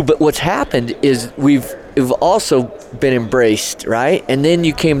little crew. But what's happened is we've also been embraced, right? And then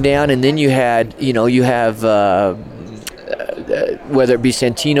you came down, and then you had you have whether it be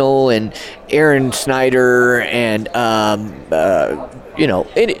Santino and Aaron Snyder and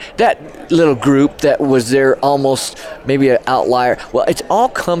that little group that was there, almost maybe an outlier. Well, it's all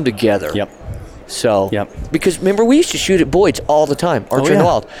come together. Yep. So, because remember, we used to shoot at Boyd's all the time, Archery in the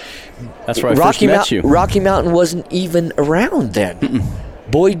Wild. That's where I first met you. Rocky Mountain wasn't even around then.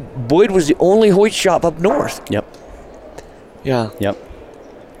 Boyd was the only Hoyt shop up north. Yep. Yeah. Yep.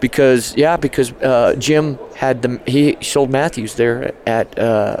 Because Jim had he sold Matthews there at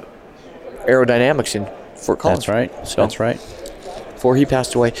Aerodynamics in Fort Collins. That's right. So, that's right. Before he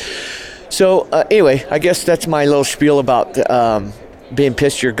passed away. So anyway, I guess that's my little spiel about being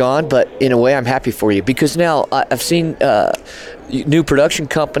pissed you're gone. But in a way, I'm happy for you because now I've seen new production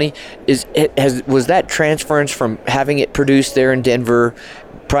company. Was that transference from having it produced there in Denver?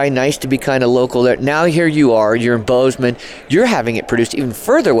 Probably nice to be kind of local there. Now here you are, you're in Bozeman, you're having it produced even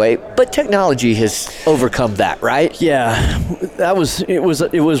further away, but technology has overcome that, right? Yeah,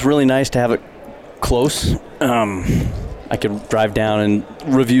 it was really nice to have it close. I could drive down and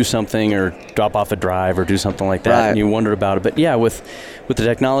review something or drop off a drive or do something like that, and you wonder about it. But yeah, with the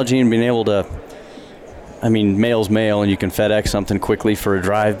technology and being able to, mail's mail, and you can FedEx something quickly for a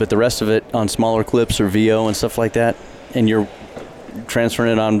drive, but the rest of it on smaller clips or VO and stuff like that, and you're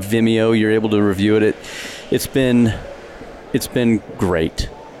transferring it on Vimeo, you're able to review it. It's been great.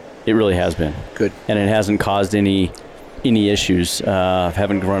 It really has been good, and it hasn't caused any issues.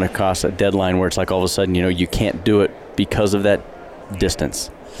 Haven't run across a deadline where it's like all of a sudden you can't do it because of that distance.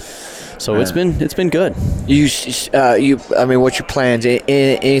 So it's been good. What's your plans?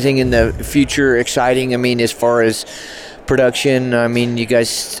 Anything in the future exciting? As far as production, you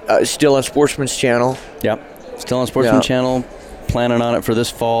guys still on Sportsman's Channel. Yep. Still on Sportsman Channel. Planning on it for this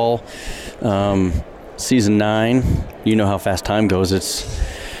fall. Season 9. You know how fast time goes. It's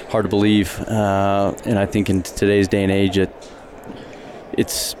hard to believe. And I think in today's day and age,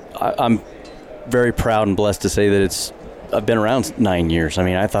 I'm very proud and blessed to say that I've been around 9 years. I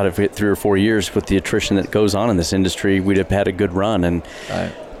mean, I thought if we hit 3 or 4 years with the attrition that goes on in this industry, we'd have had a good run. And,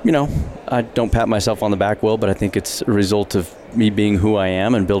 I don't pat myself on the back, Will, but I think it's a result of me being who I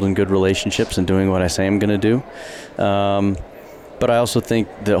am and building good relationships and doing what I say I'm going to do. But I also think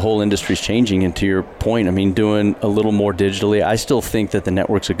the whole industry's changing, and to your point, I mean, doing a little more digitally. I still think that the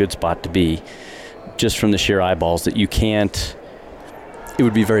network's a good spot to be, just from the sheer eyeballs, that it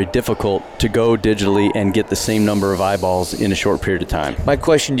would be very difficult to go digitally and get the same number of eyeballs in a short period of time. My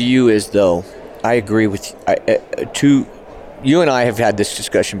question to you is, though, I agree with you and I have had this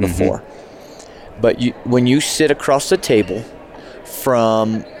discussion before, but when you sit across the table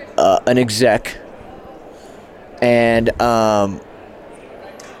from an exec and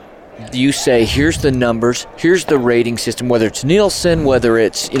you say, here's the numbers, here's the rating system, whether it's Nielsen, whether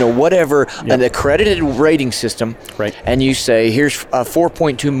it's, whatever, an accredited rating system, right? And you say, here's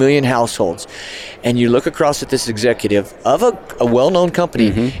 4.2 million households, and you look across at this executive of a well-known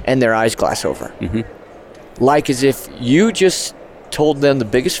company, and their eyes glass over. Like as if you just told them the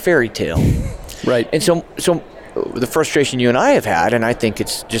biggest fairy tale. Right. And so the frustration you and I have had, and I think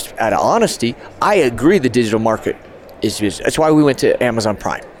it's just out of honesty, I agree the digital market is that's why we went to Amazon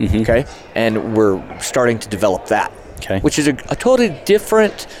Prime, okay? And we're starting to develop that, which is a totally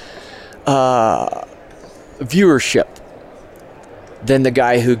different viewership than the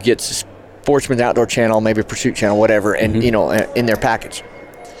guy who gets Sportsman's Outdoor Channel, maybe Pursuit Channel, whatever, and in their package.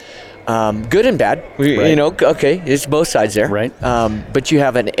 Good and bad, okay, it's both sides there. Right. But you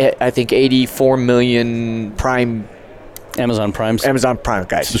have I think 84 million Amazon Prime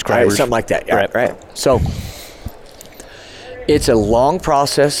guys, subscribers, right? Something like that. Yeah, right. So it's a long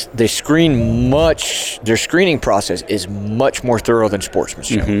process. Their screening process is much more thorough than Sportsman's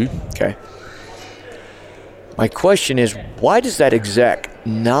Channel. Okay. My question is, why does that exec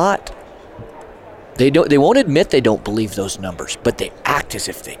not? They won't admit they don't believe those numbers, but they act as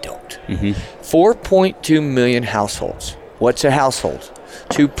if they don't. 4.2 million households. What's a household?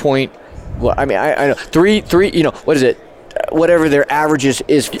 I know three. What is it? Whatever their average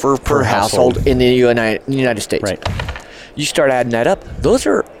is per household in the United States. Right. You start adding that up. Those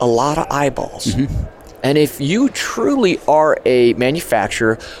are a lot of eyeballs. And if you truly are a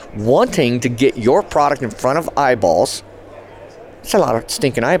manufacturer wanting to get your product in front of eyeballs, it's a lot of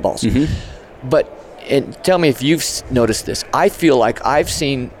stinking eyeballs. And tell me if you've noticed this. I feel like I've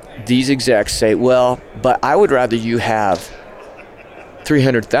seen these execs say, well, but I would rather you have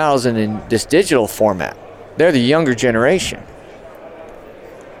 300,000 in this digital format. They're the younger generation.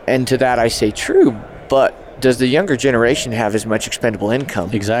 And to that I say, true, but does the younger generation have as much expendable income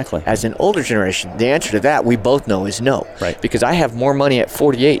as an older generation? The answer to that, we both know, is no. Right. Because I have more money at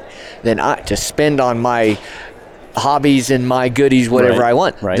 48 to spend on my hobbies and my goodies, whatever I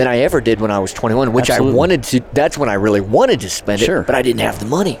want, than I ever did when I was 21, which Absolutely. I wanted to. That's when I really wanted to spend it, but I didn't have the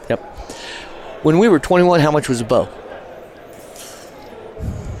money. When we were 21, how much was a bow?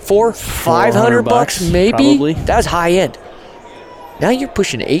 $500 maybe? Probably. That was high end. Now you're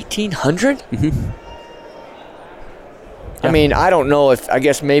pushing 1,800? I mean, I don't know I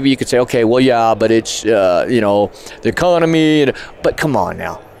guess maybe you could say, okay, well, yeah, but it's, the economy. But come on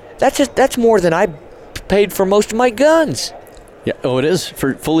now. That's more than I paid for most of my guns. Yeah. Oh, it is.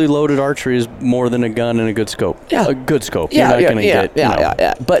 For fully loaded archery is more than a gun and a good scope. Yeah. A good scope. Yeah, You're not going to get.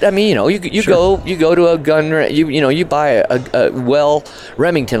 Yeah. But I mean, you go to a gun. You buy a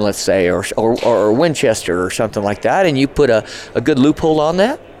Remington, let's say, or Winchester or something like that, and you put a good loophole on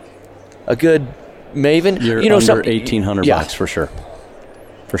that, a good Maven. You're under $1,800 for sure.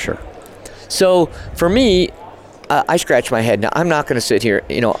 For sure. So for me, I scratch my head. Now I'm not going to sit here.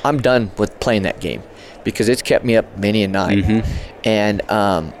 I'm done with playing that game, because it's kept me up many a night. And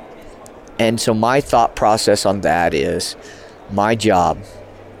so my thought process on that is, my job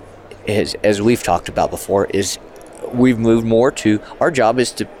is, as we've talked about before, is we've moved more to, our job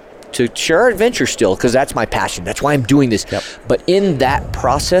is to share our adventure still, because that's my passion. That's why I'm doing this. But in that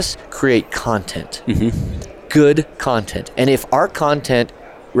process, create content. Good content. And if our content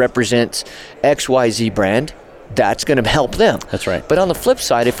represents XYZ brand, that's going to help them. That's right. But on the flip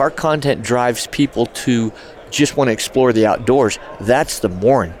side, if our content drives people to just want to explore the outdoors, that's the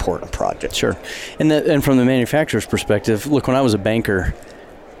more important project. Sure. And from the manufacturer's perspective, look, when I was a banker,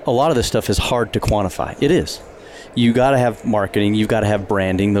 a lot of this stuff is hard to quantify. It is. You got to have marketing. You've got to have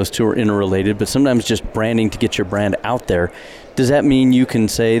branding. Those two are interrelated. But sometimes just branding to get your brand out there Does that mean you can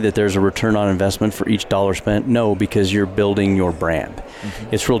say that there's a return on investment for each dollar spent? No, because you're building your brand.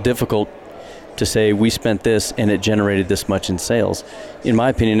 Mm-hmm. It's real difficult to say we spent this and it generated this much in sales. In my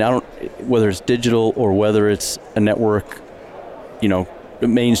opinion, whether it's digital or whether it's a network,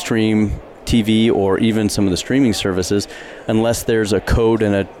 mainstream TV or even some of the streaming services, unless there's a code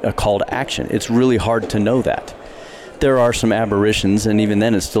and a call to action. It's really hard to know that. There are some aberrations, and even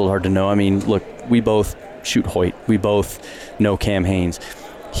then it's still hard to know. I mean, look, we both shoot Hoyt. We both know Cam Hanes.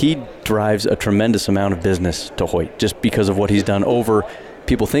 He drives a tremendous amount of business to Hoyt just because of what he's done over,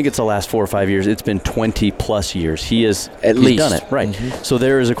 people think it's the last 4 or 5 years. It's been 20 plus years. He's done it, right. Mm-hmm. So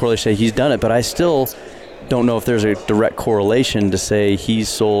there is a correlation. He's done it, but I still don't know if there's a direct correlation to say he's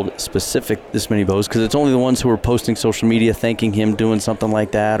sold this many bows, because it's only the ones who are posting social media thanking him doing something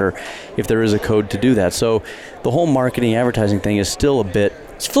like that, or if there is a code to do that. So the whole marketing advertising thing is still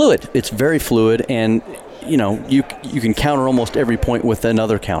it's fluid. It's very fluid, and you can counter almost every point with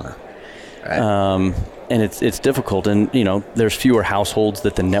another counter. Right. And it's difficult, and there's fewer households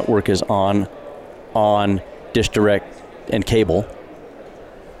that the network is on Dish Direct and cable,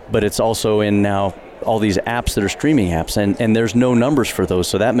 but it's also in now all these apps that are streaming apps, and there's no numbers for those,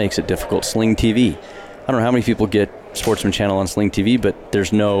 so that makes it difficult. Sling TV. I don't know how many people get Sportsman Channel on Sling TV, but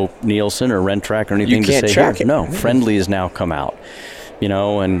there's no Nielsen or Rent-Track or anything to say track here. It. No, Friendly has now come out,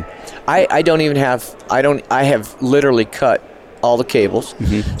 and I have literally cut all the cables.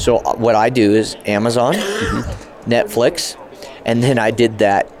 Mm-hmm. So what I do is Amazon, mm-hmm. Netflix, and then I did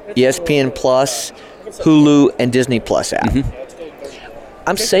that ESPN Plus, Hulu, and Disney Plus app. Mm-hmm.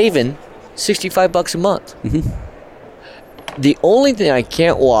 I'm saving $65 a month. Mm-hmm. The only thing I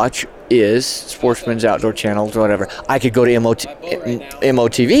can't watch is Sportsman's Outdoor Channels or whatever. I could go to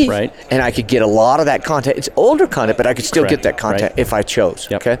MOTV, right, and I could get a lot of that content. It's older content, but I could still get that content if I chose.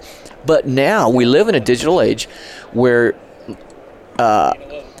 Yep. Okay, but now we live in a digital age where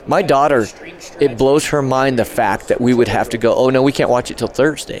my daughter, it blows her mind the fact that we would have to go, oh no, we can't watch it till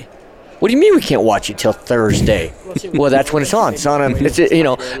Thursday. What do you mean we can't watch it till Thursday? Well, that's when it's on. It's on.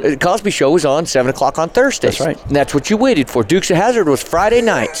 The Cosby Show was on 7 o'clock on Thursdays. That's right. And that's what you waited for. Dukes of Hazzard was Friday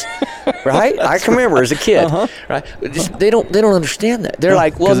nights, right? I can remember as a kid. Uh-huh. Right? They don't understand that. They're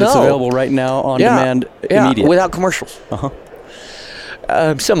like, well, no, it's available right now on demand, immediate, without commercials. Uh-huh.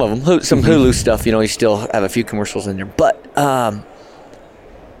 Some of them, some Hulu stuff. You still have a few commercials in there, but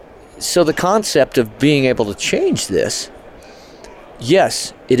so the concept of being able to change this.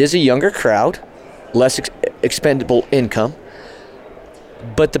 Yes, it is a younger crowd, less expendable income,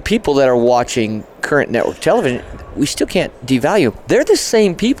 but the people that are watching current network television, we still can't devalue. They're the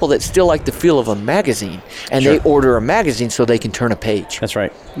same people that still like the feel of a magazine, and they order a magazine so they can turn a page. That's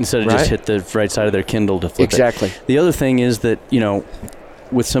right. Instead of just hit the right side of their Kindle to flip it. The other thing is that,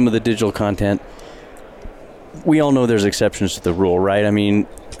 with some of the digital content, we all know there's exceptions to the rule, right? I mean,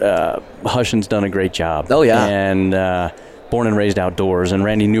 Hushin's done a great job. Oh, yeah. And Born and Raised Outdoors, and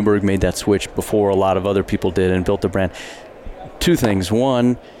Randy Newberg made that switch before a lot of other people did and built the brand. Two things.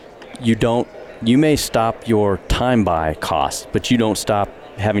 One, you may stop your time buy costs, but you don't stop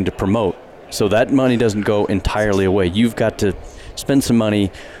having to promote. So that money doesn't go entirely away. You've got to spend some money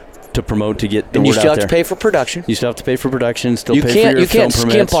to promote, to get the word out there. And you still have to pay for production. You still have to pay for production, still pay for your film permits. You can't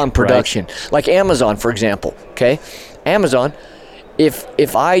skimp on production. Right. Like Amazon, for example, okay? Amazon,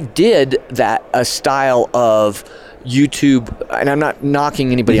 if I did a style of YouTube, and I'm not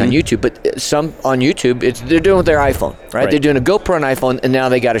knocking anybody on YouTube, but some on YouTube, they're doing with their iPhone, right? They're doing a GoPro on iPhone, and now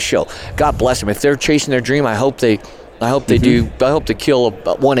they got a show. God bless them. If they're chasing their dream, I hope they do. I hope they kill a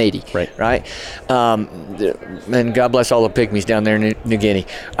 180. Right. And God bless all the pygmies down there in New Guinea.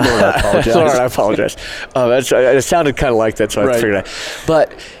 Lord, I apologize. It sounded kind of like that, so I figured out.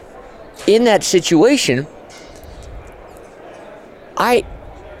 But in that situation,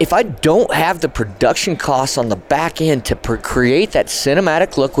 if I don't have the production costs on the back end to create that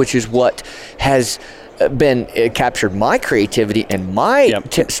cinematic look, which is what has captured my creativity and my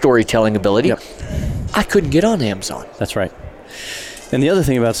storytelling ability, I couldn't get on Amazon. That's right. And the other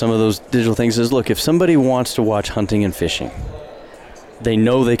thing about some of those digital things is, look, if somebody wants to watch hunting and fishing, they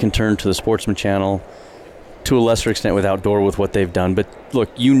know they can turn to the Sportsman Channel, to a lesser extent with Outdoor with what they've done. But look,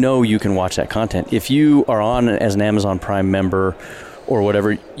 you can watch that content. If you are on as an Amazon Prime member or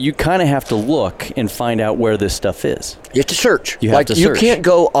whatever, you kind of have to look and find out where this stuff is. You have to search. You can't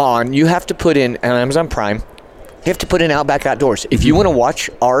go on. You have to put in on Amazon Prime. You have to put in Outback Outdoors. If you want to watch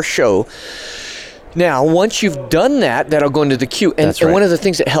our show, now once you've done that, that'll go into the queue. And one of the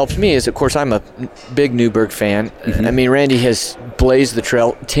things that helps me is, of course, I'm a big Newberg fan. Mm-hmm. I mean, Randy has blazed the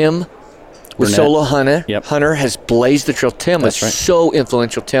trail. Tim with Solo Hunter has blazed the trail. Tim is so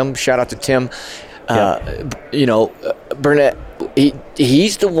influential. Tim, shout out to Tim. Burnett,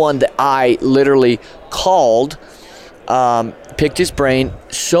 he's the one that I literally called, picked his brain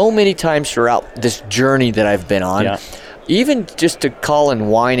so many times throughout this journey that I've been on. Yeah. Even just to call and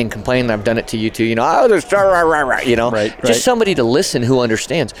whine and complain, and I've done it to you too, just somebody to listen who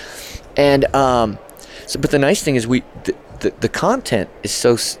understands. And but the nice thing is the content is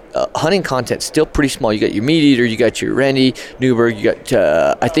so hunting content still pretty small. You got your Meat Eater, you got your Randy Newberg, you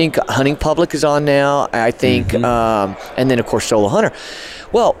got I think Hunting Public is on now. I think, and then of course Solo Hunter.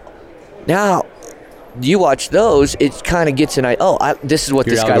 Well, now you watch those, it kind of gets this is what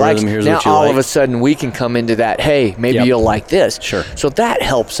this guy likes. Now all of a sudden we can come into that. Hey, maybe you'll like this. Sure. So that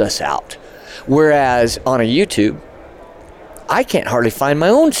helps us out. Whereas on a YouTube, I can't hardly find my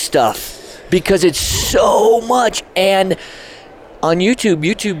own stuff because it's so much. And on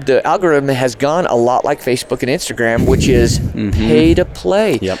YouTube, the algorithm has gone a lot like Facebook and Instagram, which is pay to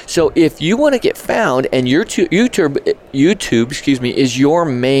play. Yep. So if you want to get found and YouTube, is your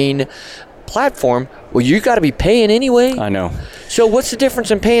main platform, well, you got to be paying anyway. I know. So what's the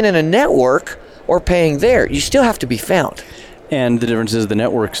difference in paying in a network or paying there? You still have to be found. And the difference is the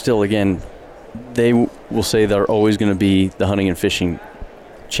network still, again, they will say they're always going to be the hunting and fishing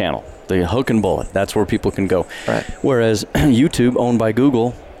channel, the hook and bullet. That's where people can go. Right. Whereas YouTube, owned by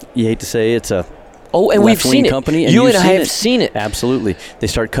Google, you hate to say it's a and we've seen company, it. You and I have seen it. Absolutely. They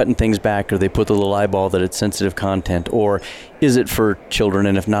start cutting things back, or they put the little eyeball that it's sensitive content, or is it for children?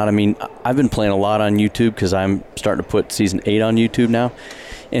 And if not, I've been playing a lot on YouTube because I'm starting to put season 8 on YouTube now.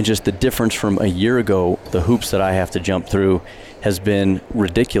 And just the difference from a year ago, the hoops that I have to jump through has been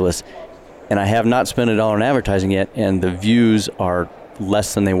ridiculous. And I have not spent $1 on advertising yet, and the views are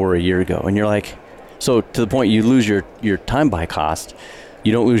less than they were a year ago. And you're like, so to the point you lose your time buy cost.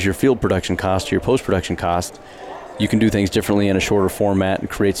 You don't lose your field production cost or your post-production cost. You can do things differently in a shorter format and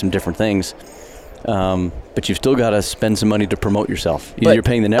create some different things. But you've still got to spend some money to promote yourself. Either you're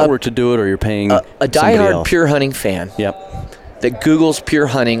paying the network to do it, or you're paying a diehard Pure Hunting fan. Yep. That Google's Pure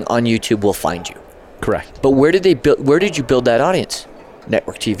Hunting on YouTube will find you. Correct. But where did you build that audience?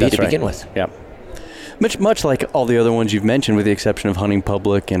 Network TV That's to begin with. Yep. Much like all the other ones you've mentioned, with the exception of Hunting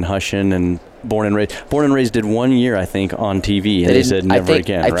Public and Hushin and Born and Raised. Born and Raised did 1 year, I think, on TV, and they said never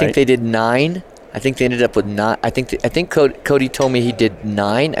again. I think they did 9. I think they ended up with 9. I think Cody told me he did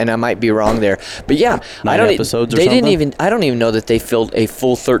 9, and I might be wrong there. But yeah, 9 episodes or something? I don't even know that they filled a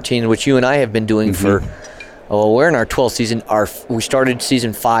full 13, which you and I have been doing for. Well, we're in our 12th season. We started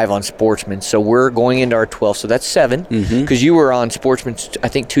season 5 on Sportsman, so we're going into our 12th. So that's 7, because you were on Sportsman, I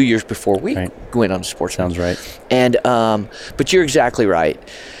think, 2 years before we went on Sportsman. Sounds right. And but you're exactly right.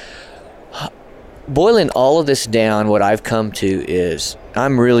 Boiling all of this down, what I've come to is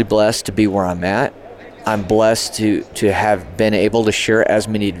I'm really blessed to be where I'm at. I'm blessed to have been able to share as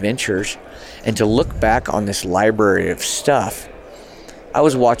many adventures and to look back on this library of stuff. I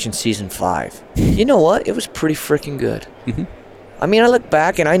was watching season 5. You know what? It was pretty freaking good. I mean, I look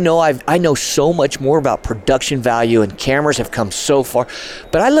back and I know so much more about production value, and cameras have come so far.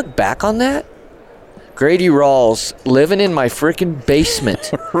 But I look back on that. Grady Rawls living in my freaking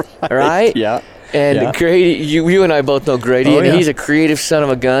basement, right? Yeah. And Grady, you and I both know Grady, and he's a creative son of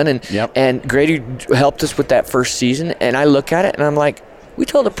a gun. And Grady helped us with that first season. And I look at it and I'm like, we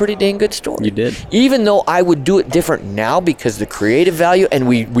told a pretty dang good story. You did. Even though I would do it different now because the creative value, and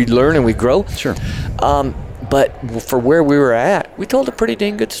we learn and we grow. Sure. But for where we were at, we told a pretty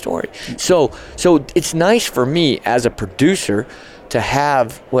dang good story. So it's nice for me as a producer to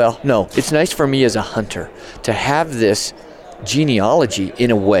have, it's nice for me as a hunter to have this genealogy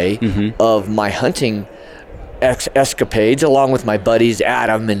in a way of my hunting escapades, along with my buddies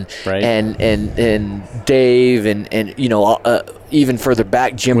Adam and Dave and even further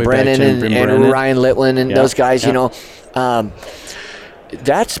back Jim Brennan and Ryan Litwin and those guys.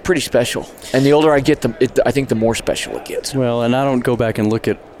 That's pretty special. And the older I get, I think the more special it gets. Well, and I don't go back and look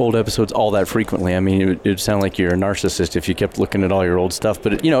at old episodes all that frequently. I mean, it would sound like you're a narcissist if you kept looking at all your old stuff.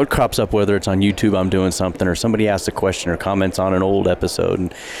 But it crops up, whether it's on YouTube, I'm doing something, or somebody asks a question or comments on an old episode,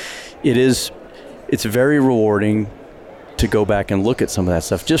 and it's very rewarding to go back and look at some of that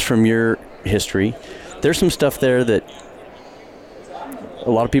stuff just from your history. There's some stuff there that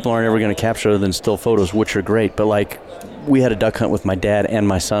a lot of people aren't ever going to capture other than still photos, which are great. But like, we had a duck hunt with my dad and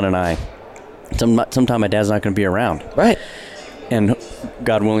my son and I. Sometime my dad's not going to be around. Right. And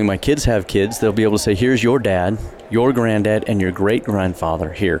God willing, my kids have kids. They'll be able to say, here's your dad, your granddad, and your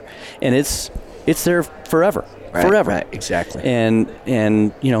great-grandfather here. And it's there forever. Right, forever. Right, exactly. And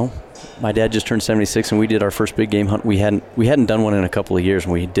my dad just turned 76, and we did our first big game hunt. We hadn't done one in a couple of years,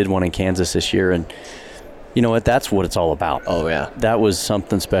 and we did one in Kansas this year. And you know what? That's what it's all about. Oh, yeah. That was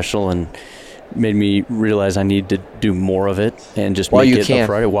something special. And made me realize I need to do more of it and just make it a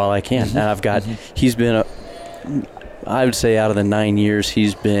priority while I can. And I've got, he's been, I would say out of the 9 years,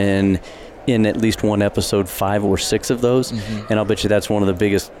 he's been in at least one episode, 5 or 6 of those. And I'll bet you that's one of the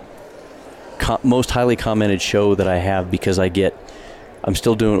biggest, most highly commented show that I have, because I'm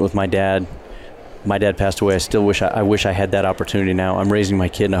still doing it with my dad. My dad passed away. I wish I had that opportunity now. I'm raising my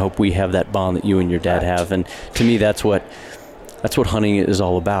kid, and I hope we have that bond that you and your dad have. And to me, that's what hunting is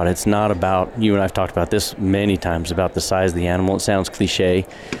all about. It's not about, you and I've talked about this many times, about the size of the animal. It sounds cliche,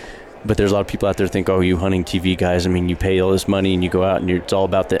 but there's a lot of people out there think, oh, you hunting TV guys, I mean, you pay all this money and you go out and it's all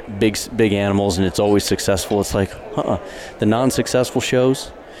about the big animals and it's always successful. It's like, the non-successful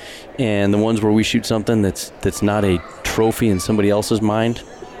shows and the ones where we shoot something that's not a trophy in somebody else's mind,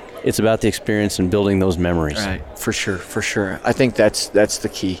 it's about the experience and building those memories. Right, for sure. I think that's the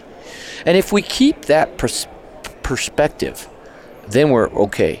key. And if we keep that perspective, then we're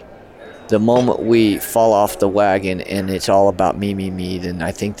okay. The moment we fall off the wagon and it's all about me, then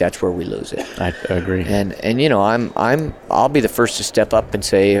I think that's where we lose it. I agree. And you know, I'll be the first to step up and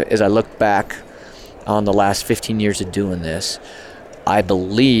say, as I look back on the last 15 years of doing this, I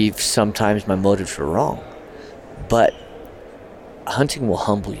believe sometimes my motives were wrong. But hunting will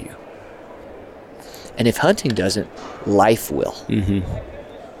humble you. And if hunting doesn't, life will.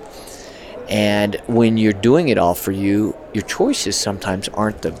 And when you're doing it all for you, your choices sometimes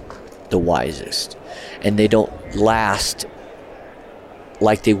aren't the wisest. And they don't last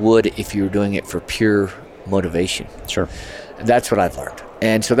like they would if you were doing it for pure motivation. Sure. That's what I've learned.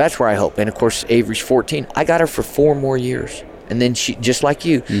 And so that's where I hope. And of course, Avery's 14. I got her for 4 more years. And then she, just like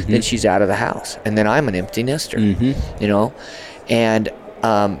you, then she's out of the house. And then I'm an empty nester, you know. And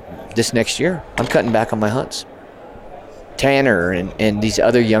this next year, I'm cutting back on my hunts. Tanner and these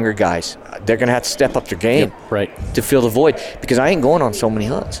other younger guys, they're going to have to step up their game to fill the void, because I ain't going on so many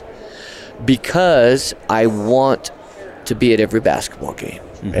hunts. Because I want to be at every basketball game,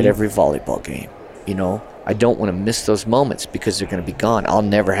 at every volleyball game, you know. I don't want to miss those moments because they're going to be gone. I'll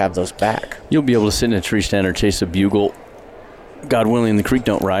never have those back. You'll be able to sit in a tree stand or chase a bugle, God willing, the creek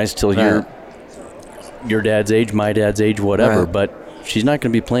don't rise till you're your dad's age, my dad's age, whatever. But she's not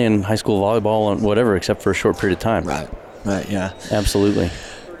going to be playing high school volleyball and whatever except for a short period of time. Right, yeah. Absolutely.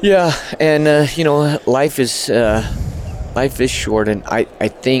 Yeah, and, you know, life is short, and I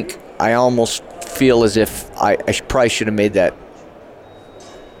think I almost feel as if I probably should have made that.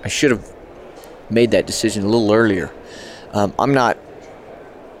 I should have made that decision a little earlier. I'm not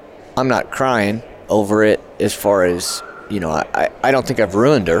crying over it as far as, you know, I don't think I've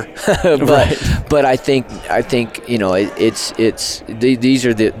ruined her, but I think you know, I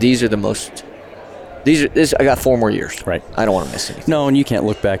got 4 more years. Right. I don't want to miss anything. No, and you can't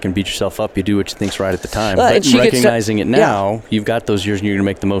look back and beat yourself up. You do what you think's right at the time. But recognizing it now, you've got those years and you're going to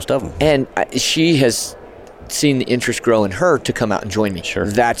make the most of them. And she has seen the interest grow in her to come out and join me. Sure.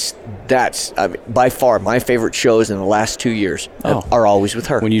 That's I mean, by far my favorite shows in the last 2 years are always with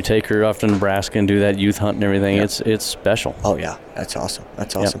her. When you take her off to Nebraska and do that youth hunt and everything, it's special. Oh yeah, that's awesome.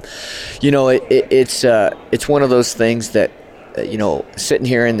 Yep. You know, it's one of those things that you know, sitting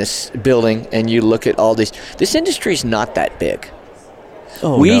here in this building and you look at all this industry is not that big.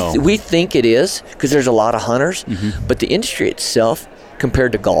 We think it is because there's a lot of hunters, but the industry itself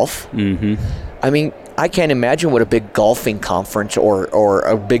compared to golf, I mean, I can't imagine what a big golfing conference or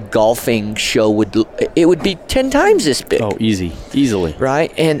a big golfing show would be 10 times this big. Oh, easily.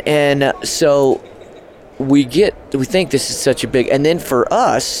 Right? And so we think this is such a big, and then for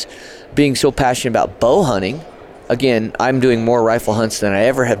us being so passionate about bow hunting, again, I'm doing more rifle hunts than I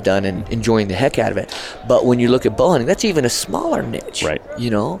ever have done and enjoying the heck out of it. But when you look at bow hunting, that's even a smaller niche. Right.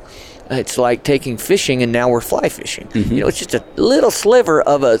 You know? It's like taking fishing and now we're fly fishing. You know, it's just a little sliver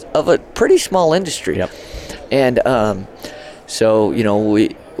of a pretty small industry. Yep. And so, you know,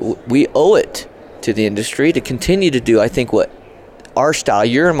 we owe it to the industry to continue to do, I think, what our style,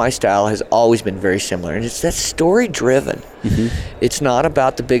 your and my style, has always been very similar. And it's that story driven. It's not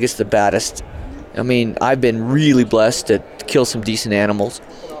about the biggest, the baddest. I mean, I've been really blessed to kill some decent animals,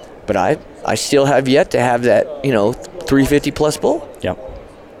 but I still have yet to have that, you know, 350 plus bull. Yep.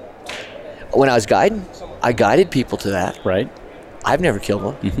 When I was guiding, I guided people to that. Right. I've never killed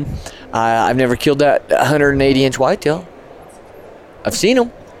one. I've never killed that 180-inch whitetail. I've seen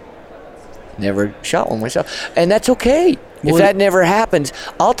them. Never shot one myself. And that's okay. If that never happens,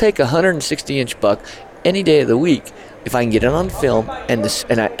 I'll take a 160-inch buck any day of the week if I can get it on film and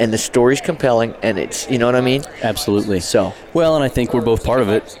the story's compelling and it's, you know what I mean? Absolutely. So. Well, and I think we're both part of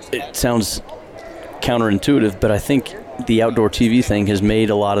it. It sounds counterintuitive, but I think the outdoor TV thing has made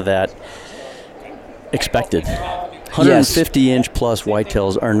a lot of that expected. 150-inch plus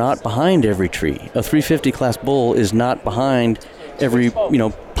whitetails are not behind every tree. A 350 class bull is not behind every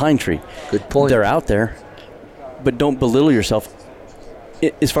pine tree. Good point. They're out there, but don't belittle yourself.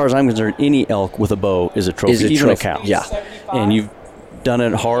 As far as I'm concerned, any elk with a bow is a trophy, even a cow. Yeah. And you've done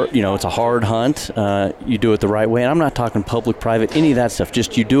it hard. It's a hard hunt. You do it the right way. And I'm not talking public, private, any of that stuff.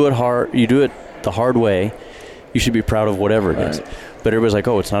 Just you do it hard. You do it the hard way. You should be proud of whatever it is. But everybody's like,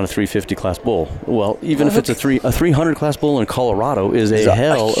 oh, it's not a 350 class bull. Well, even if it's a 300 class bull in Colorado is a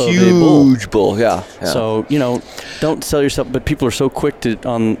hell of a bull. Huge bull, yeah. So, don't sell yourself. But people are so quick to,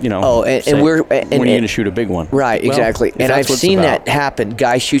 when are you going to shoot a big one? Right, exactly. And I've seen that happen.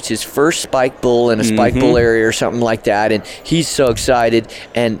 Guy shoots his first spike bull in a spike bull area or something like that, and he's so excited.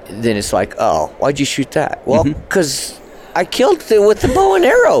 And then it's like, oh, why'd you shoot that? Well, because I killed it with the bow and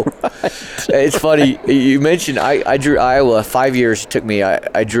arrow. It's funny. You mentioned I drew Iowa. 5 years it took me.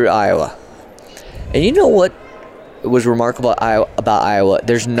 I drew Iowa. And you know what was remarkable about Iowa?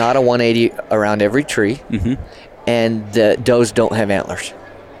 There's not a 180 around every tree, and the does don't have antlers.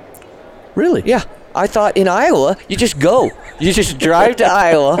 Really? Yeah. I thought in Iowa, you just go. You just drive to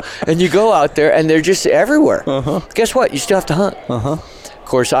Iowa, and you go out there, and they're just everywhere. Guess what? You still have to hunt. Of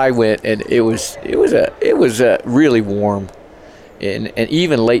course, I went, and it was really warm, and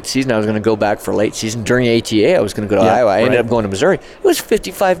even late season. I was going to go back for late season during ATA. I was going to go to Iowa. I ended up going to Missouri. It was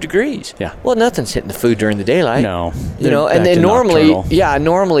 55 degrees. Yeah. Well, nothing's hitting the food during the daylight. No. And then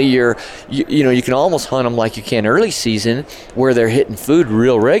normally you can almost hunt them like you can early season, where they're hitting food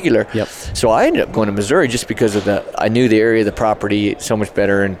real regular. Yep. So I ended up going to Missouri just because of I knew the area, the property so much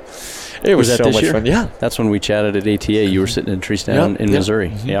better, and it was so much fun. Yeah. That's when we chatted at ATA. You were sitting in a tree stand in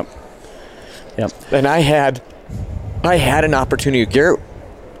Missouri. Yep. And I had an opportunity. Garrett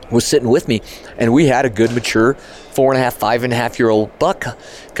was sitting with me, and we had a good mature 4.5, 5.5-year-old buck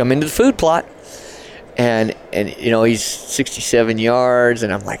come into the food plot. And he's 67 yards,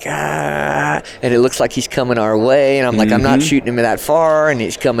 and I'm like, and it looks like he's coming our way, and I'm like, I'm not shooting him that far, and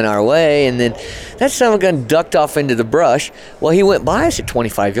he's coming our way, and then that son of a gun ducked off into the brush. Well, he went by us at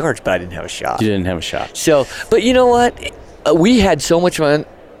 25 yards, but I didn't have a shot. You didn't have a shot. So, but you know what? We had so much fun.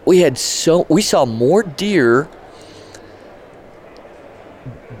 We saw more deer.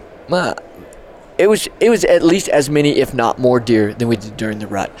 It was at least as many, if not more, deer than we did during the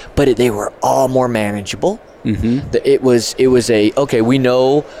rut, but they were all more manageable. It was we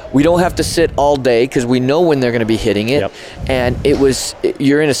know we don't have to sit all day because we know when they're going to be hitting it, and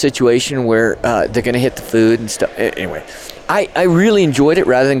you're in a situation where they're going to hit the food and stuff. Anyway, I really enjoyed it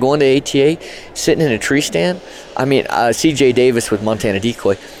rather than going to ATA, sitting in a tree stand. I mean, CJ Davis with Montana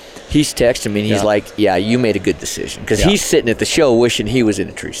Decoy, he's texting me and he's like, yeah, you made a good decision, because he's sitting at the show wishing he was in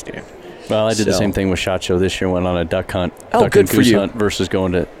a tree stand. Well, I did the same thing with SHOT Show this year. Went on a duck hunt, duck and goose hunt versus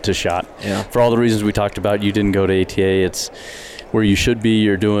going to SHOT. Yeah. For all the reasons we talked about, you didn't go to ATA. It's where you should be.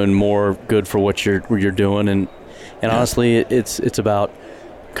 You're doing more good for what you're doing, and honestly, it's about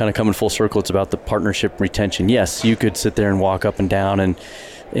kind of coming full circle. It's about the partnership retention. Yes, you could sit there and walk up and down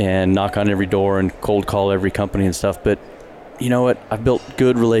and knock on every door and cold call every company and stuff, but you know what? I've built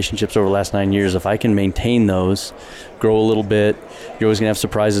good relationships over the last 9 years. If I can maintain those, grow a little bit, you're always going to have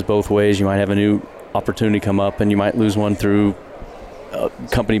surprises both ways. You might have a new opportunity come up, and you might lose one through a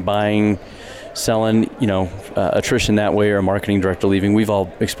company buying, selling, attrition that way, or a marketing director leaving. We've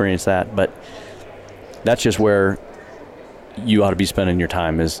all experienced that, but that's just where you ought to be spending your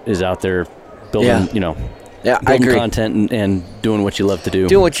time is out there building, I agree. Content and doing what you love to do.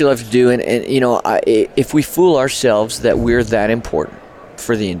 Doing what you love to do. And if we fool ourselves that we're that important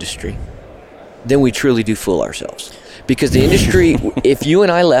for the industry, then we truly do fool ourselves. Because the industry, if you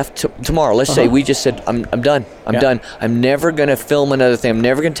and I left tomorrow, let's say we just said, I'm done. I'm done. I'm never going to film another thing. I'm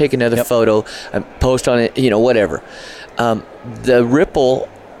never going to take another photo, post on it, whatever. The ripple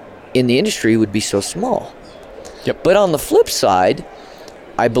in the industry would be so small. But on the flip side,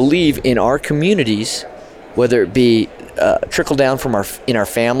 I believe in our communities, whether it be trickle down from our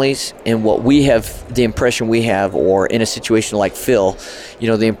families and what we have, the impression we have, or in a situation like Phil,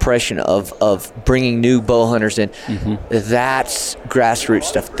 the impression of bringing new bow hunters in, that's grassroots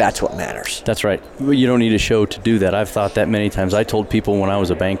stuff. That's what matters. That's right. You don't need a show to do that. I've thought that many times. I told people when I was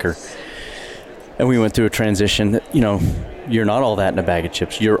a banker and we went through a transition that, you're not all that in a bag of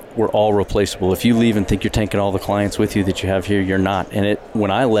chips. We're all replaceable. If you leave and think you're taking all the clients with you that you have here, you're not. And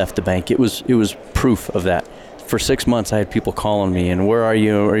when I left the bank, it was proof of that. For 6 months, I had people calling me, and where are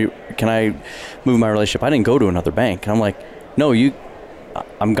you? Can I move my relationship? I didn't go to another bank. And I'm like, no,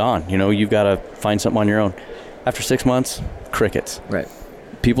 I'm gone. You've got to find something on your own. After 6 months, crickets. Right.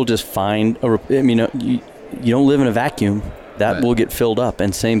 People just find you don't live in a vacuum. that will get filled up.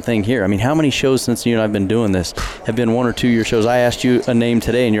 And same thing here. I mean, how many shows since you and I've been doing this have been 1 or 2 year shows? I asked you a name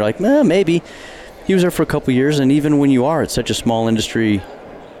today, and you're like, maybe. He was there for a couple years, and even when you are, it's such a small industry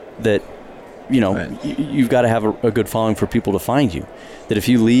that, you've got to have a good following for people to find you. That if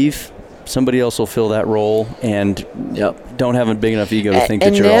you leave, somebody else will fill that role, and don't have a big enough ego to think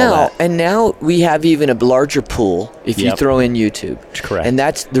that you're all that. And now we have even a larger pool if you throw in YouTube. Correct. And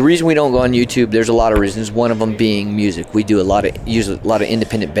that's the reason we don't go on YouTube. There's a lot of reasons. One of them being music. We do use a lot of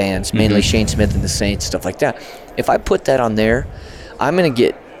independent bands, mainly Shane Smith and the Saints, stuff like that. If I put that on there, I'm going to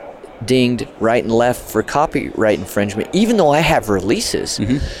get dinged right and left for copyright infringement, even though I have releases,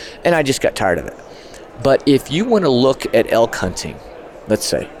 and I just got tired of it. But if you want to look at elk hunting, let's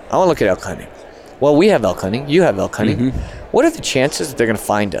say, I want to look at elk hunting. Well, we have elk hunting. You have elk hunting. What are the chances that they're going to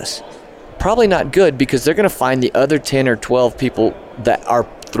find us? Probably not good, because they're going to find the other 10 or 12 people that are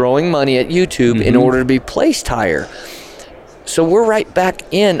throwing money at YouTube in order to be placed higher. So we're right back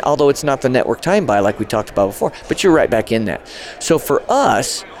in, although it's not the network time buy like we talked about before, but you're right back in that. So for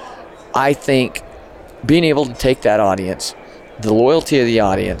us, I think being able to take that audience, the loyalty of the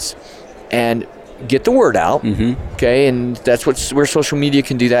audience, and get the word out, okay, and that's where social media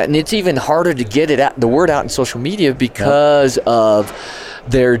can do that. And it's even harder to get the word out in social media because of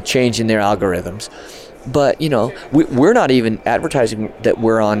their changing their algorithms. But we're not even advertising that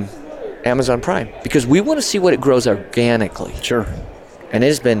we're on Amazon Prime, because we want to see what it grows organically. Sure. And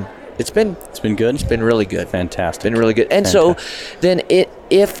it's been good. It's been really good. Fantastic. It's been really good. And so then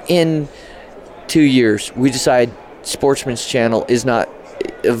if in 2 years we decide Sportsman's Channel is not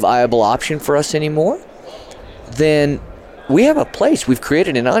a viable option for us anymore, then we have a place. We've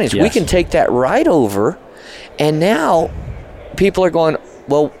created an audience. Yes. We can take that right over, and now people are going,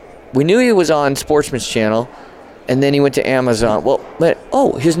 well, we knew he was on Sportsman's Channel, and then he went to Amazon.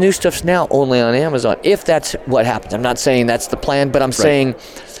 Well, his new stuff's now only on Amazon, if that's what happens. I'm not saying that's the plan, but I'm saying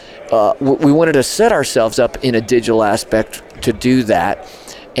we wanted to set ourselves up in a digital aspect to do that.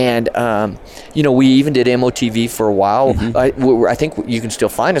 And, we even did MOTV for a while. I think you can still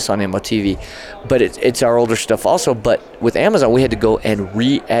find us on MOTV, but it's our older stuff also. But with Amazon, we had to go and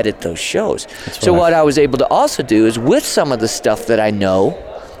re-edit those shows. So what I was able to also do is, with some of the stuff that I know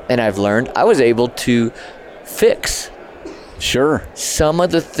and I've learned, I was able to fix some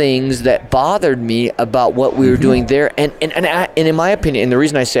of the things that bothered me about what we were doing there. And in my opinion, and the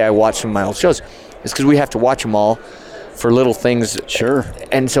reason I say I watch some of my old shows is because we have to watch them all for little things. Sure.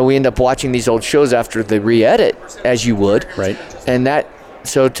 And so we end up watching these old shows after the re-edit, as you would. Right. And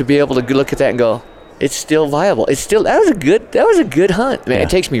so to be able to look at that and go, it's still viable. That was a good hunt. Man,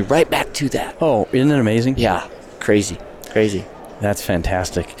 It takes me right back to that. Oh, isn't it amazing? Yeah. Crazy. That's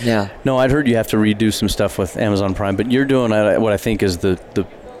fantastic. Yeah. No, I'd heard you have to redo some stuff with Amazon Prime, but you're doing what I think is the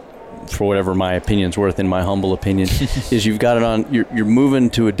for whatever my opinion's worth, in my humble opinion, is you've got it on. You're moving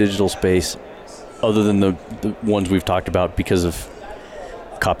to a digital space, other than the ones we've talked about because of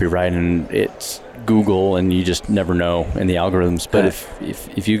copyright and it's Google, and you just never know in the algorithms. But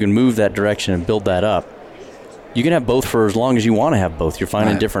if you can move that direction and build that up, you can have both for as long as you want to have both. You're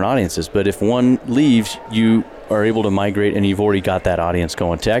finding different audiences. But if one leaves, you are able to migrate, and you've already got that audience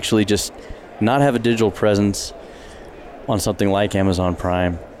going. To actually just not have a digital presence on something like Amazon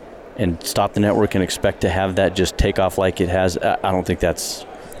Prime and stop the network and expect to have that just take off like it has, I don't think that's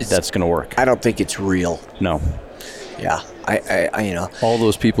going to work. I don't think it's real. No. Yeah. I all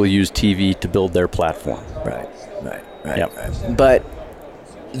those people use TV to build their platform. Right. Yep. Right. But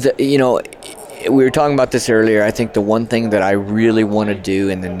we were talking about this earlier. I think the one thing that I really want to do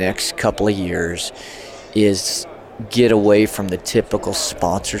in the next couple of years is get away from the typical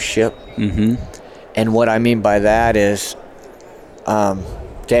sponsorship. And what I mean by that is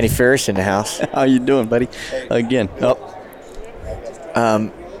Danny Ferris in the house. How you doing, buddy? Again.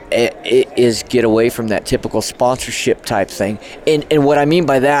 It is get away from that typical sponsorship type thing. And what I mean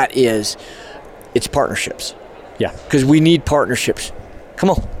by that is it's partnerships. Yeah. Because we need partnerships. Come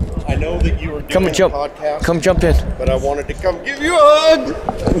on. I know that you were doing a podcast. Come jump in. But I wanted to come give you a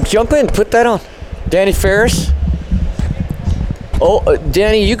hug. Jump in. Put that on. Danny Ferris. Oh,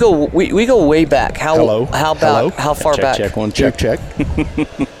 Danny, you go. We go way back. Hello. How far back? Check one. Check.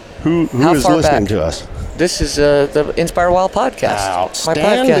 Who is listening to us? This is the Inspire Wild podcast.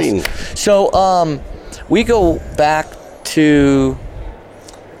 Outstanding. My podcast. So we go back to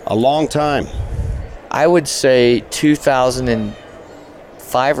a long time. I would say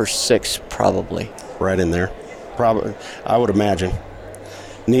 2005 or 6, probably. Right in there. Probably, I would imagine.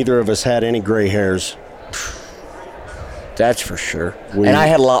 Neither of us had any gray hairs. That's for sure. And I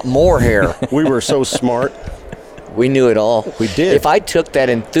had a lot more hair. We were so smart. We knew it all. We did. If I took that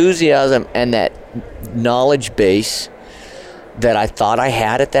enthusiasm and that knowledge base that I thought I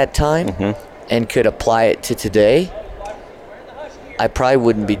had at that time and could apply it to today, I probably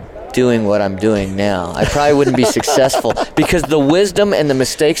wouldn't be doing what I'm doing now. I probably wouldn't be successful because the wisdom and the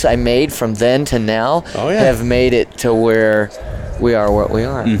mistakes I made from then to now have made it to where we are what we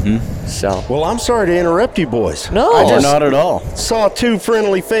are. So, well, I'm sorry to interrupt you boys. No, not at all. Saw two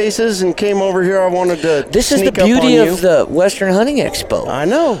friendly faces and came over here. I wanted to. This is the beauty of the Western Hunting Expo. I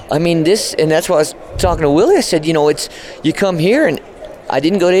know. I mean, and that's why I was talking to Willie. I said, you come here, and I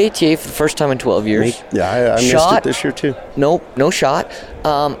didn't go to ATA for the first time in 12 years. Yeah, I missed it this year too. Nope, no shot.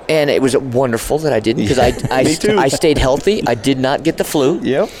 And it was wonderful that I didn't because I stayed healthy. I did not get the flu.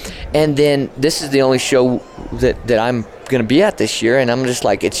 Yep. And then this is the only show that I'm going to be at this year, and I'm just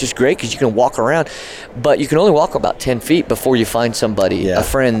like, it's just great because you can walk around, but you can only walk about 10 feet before you find somebody, a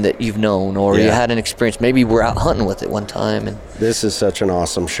friend that you've known or you had an experience. Maybe we're out hunting with it one time. And this is such an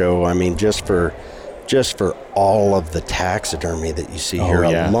awesome show. I mean, just for all of the taxidermy that you see here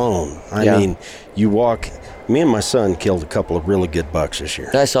alone. I mean, you walk. Me and my son killed a couple of really good bucks this year.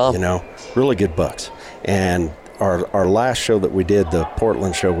 I saw. Really good bucks. And our last show that we did, the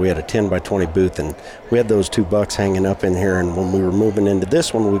Portland show, we had a 10 by 20 booth, and we had those 2 bucks hanging up in here. And when we were moving into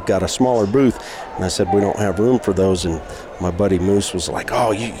this one, we've got a smaller booth. And I said, we don't have room for those. And my buddy Moose was like,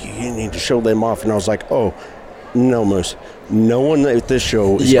 oh, you need to show them off. And I was like, oh, no, Moose. No one at this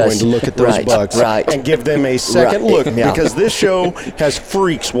show is going to look at those bucks and give them a second look because this show has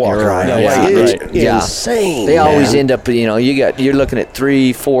freaks walking around. It's insane. They always end up, you're looking at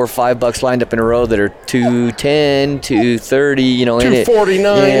 3, 4, 5 bucks lined up in a row that are $210, $230, $249.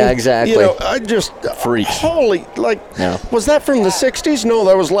 Yeah, exactly. I just freaks. Holy, was that from the 60s? No,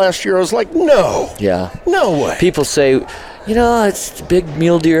 that was last year. I was like, no. Yeah. No way. People say, it's the big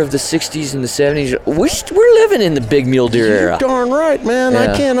mule deer of the 60s and the 70s. We're living in the big mule deer era. You're darn right, man.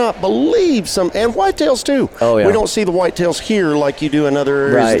 I cannot believe and whitetails too. Oh, yeah. We don't see the whitetails here like you do in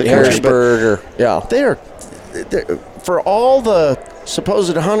other areas of the country. Harrisburg they're for all the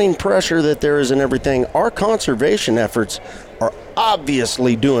supposed hunting pressure that there is and everything, our conservation efforts are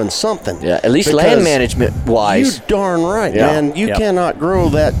obviously doing something. Yeah, at least land management wise. You're darn right, man. You cannot grow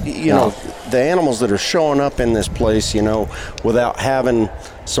that, the animals that are showing up in this place, without having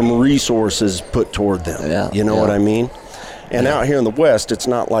some resources put toward them. Yeah. You know what I mean? And out here in the West, it's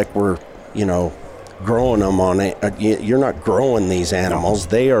not like we're, growing them on it. You're not growing these animals.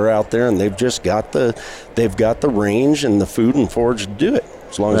 They are out there, and they've just got the range and the food and forage to do it.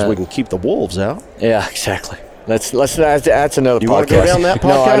 As long as we can keep the wolves out. Yeah, exactly. That's another podcast. You want to go down that podcast?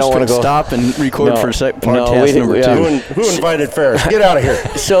 No, I don't want to go. Stop and record for a second. Podcast number 2. Who invited Ferris? Get out of here.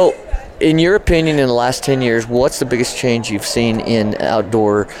 So, in your opinion, in the last 10 years, what's the biggest change you've seen in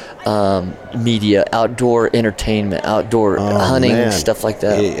outdoor media, outdoor entertainment, outdoor hunting, stuff like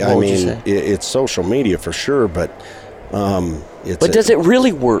that? It's social media for sure, but does it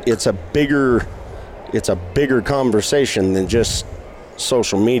really work? It's a bigger conversation than just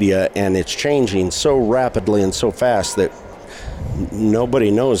social media, and it's changing so rapidly and so fast that nobody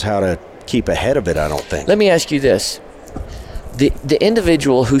knows how to keep ahead of it, I don't think. Let me ask you this. The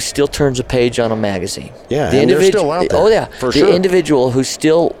individual who still turns a page on a magazine. Yeah, they're still out there. Oh, yeah. For sure. The individual who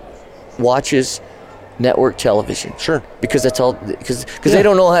still watches network television. Sure. Because that's all, because they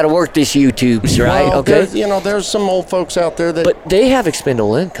don't know how to work these YouTubes, right? Well, there's some old folks out there that... But they have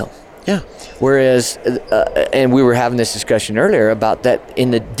expendable income. Yeah. Whereas, and we were having this discussion earlier about that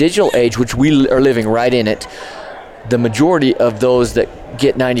in the digital age, which we are living right in it, the majority of those that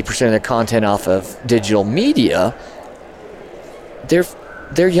get 90% of their content off of digital media,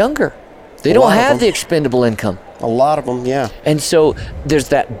 they're younger. They don't have the expendable income. A lot of them, yeah. And so there's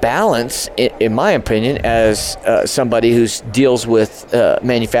that balance, in my opinion, as somebody who deals with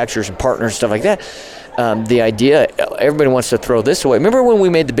manufacturers and partners and stuff like that. The idea, everybody wants to throw this away. Remember when we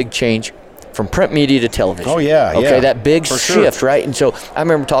made the big change from print media to television? Oh, yeah. Okay, that big shift, sure. right? And so I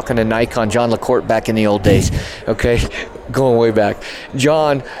remember talking to Nikon, John LaCourte back in the old days, okay, going way back.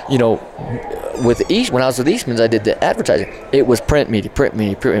 John, when I was with Eastman's, I did the advertising. It was print media.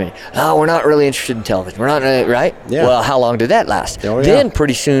 Oh, we're not really interested in television. We're not, right? Yeah. Well, how long did that last? Oh, yeah. Then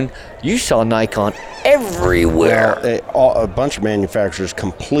pretty soon you saw Nikon everywhere. A bunch of manufacturers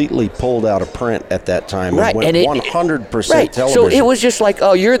completely pulled out of print at that time and went 100% right. television. So it was just like,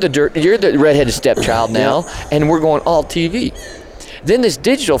 oh, you're the redheaded stepchild now, and we're going all TV. Then this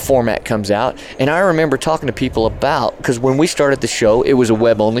digital format comes out, and I remember talking to people about, because when we started the show, it was a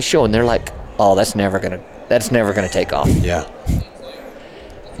web-only show, and they're like, oh, that's never gonna take off. Yeah.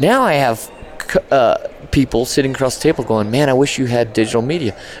 Now I have people sitting across the table going, man, I wish you had digital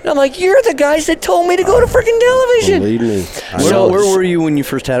media. And I'm like, you're the guys that told me to go to freaking television. Believe me. Where were you when you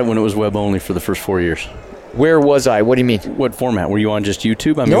first had it, when it was web only for the first 4 years? Where was I? What do you mean? What format? Were you on just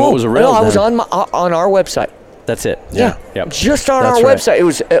YouTube? I mean, No, what was the rail? No, I was on our website. That's it. Yeah. Yep. Just on our website. It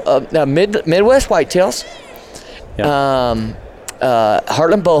was Midwest Whitetails, Heartland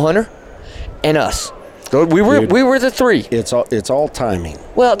Bowhunter, and us. So we were the three. It's all timing.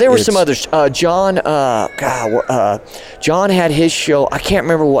 Well, there were some others. John had his show. I can't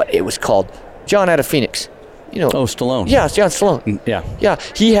remember what it was called. John out of Phoenix. Oh, Stallone. Yeah, John Stallone. Yeah,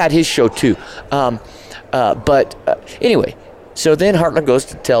 he had his show too. But anyway, so then Heartland goes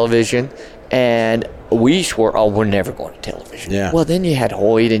to television, and we swore, we're never going to television. Yeah. Well, then you had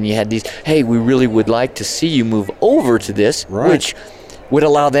Hoyt, and you had these, hey, we really would like to see you move over to this, which would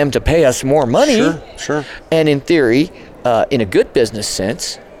allow them to pay us more money. Sure. And in theory, in a good business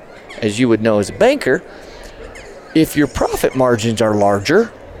sense, as you would know as a banker, if your profit margins are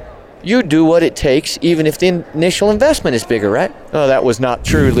larger, you do what it takes, even if the initial investment is bigger, right? Oh, that was not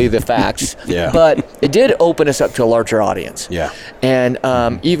truly the facts. Yeah. But it did open us up to a larger audience. Yeah. And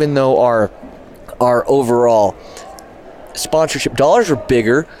even though our overall sponsorship dollars were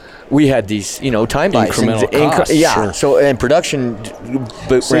bigger, we had these, time buys. Incremental costs. Sure. So, and production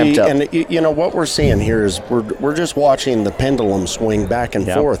ramped up. And what we're seeing here is we're just watching the pendulum swing back and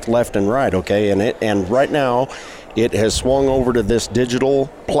forth, left and right, okay? And right now, it has swung over to this digital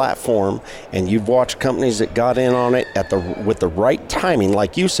platform, and you've watched companies that got in on it with the right timing.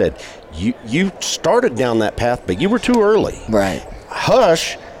 Like you said, you started down that path, but you were too early. Right.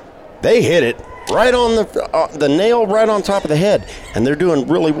 Hush, they hit it right on the nail, right on top of the head, and they're doing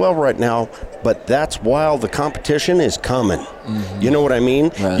really well right now. But that's while the competition is coming. Mm-hmm. You know what I mean?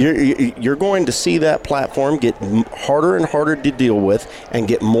 Right. You're going to see that platform get harder and harder to deal with and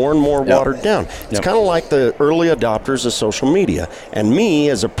get more and more watered down. It's kind of like the early adopters of social media. And me,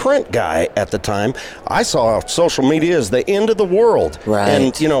 as a print guy at the time, I saw social media as the end of the world. Right.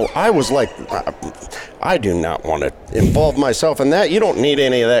 And, I was like, I do not want to involve myself in that. You don't need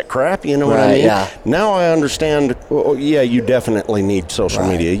any of that crap. You know what I mean? Yeah. Now I understand, you definitely need social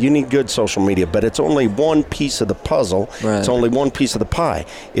media. You need good social media, but it's only one piece of the puzzle. Right. It's only one piece of the pie.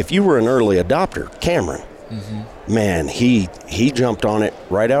 If you were an early adopter, Cameron, man, he jumped on it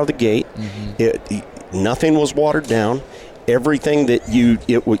right out of the gate. Mm-hmm. Nothing was watered down. Everything that you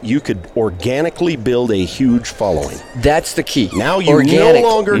could organically build a huge following. That's the key. Now you no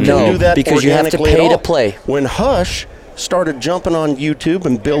longer can do that because you have to pay to play. When Hush started jumping on YouTube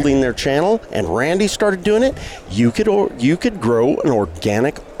and building their channel, and Randy started doing it, you could grow an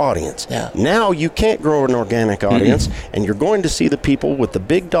organic audience. Yeah. Now you can't grow an organic audience, and you're going to see the people with the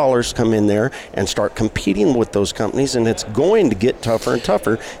big dollars come in there and start competing with those companies, and it's going to get tougher and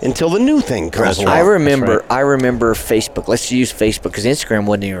tougher until the new thing comes along. I remember Facebook. Let's use Facebook because Instagram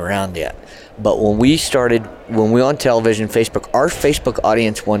wasn't even around yet. But when we were on television, Facebook, our Facebook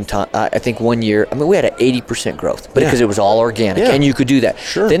audience one time, I think 1 year, we had an 80% growth, but because it was all organic, and you could do that.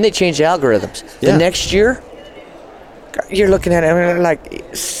 Sure. Then they changed the algorithms. The next year, you're looking at like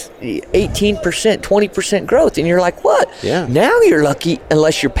 18%, 20% growth, and you're like, what? Yeah. Now you're lucky,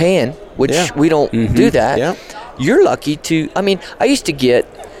 unless you're paying, which we don't do that. Yeah. You're lucky to, I used to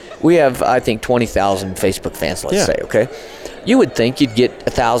we have, I think, 20,000 Facebook fans, let's say, okay? You would think you'd get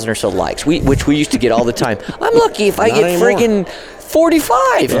 1,000 or so likes, which we used to get all the time. I'm lucky if I get friggin'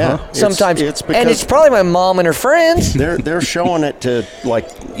 45 sometimes. It's and it's probably my mom and her friends. They're showing it to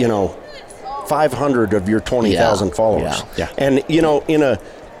 500 of your 20,000 followers. Yeah. And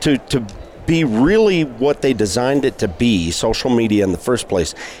to be really what they designed it to be, social media in the first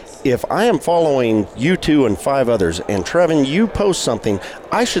place. If I am following you two and 5 others, and Trevin, you post something,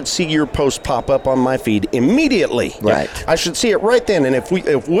 I should see your post pop up on my feed immediately. Right. I should see it right then. And if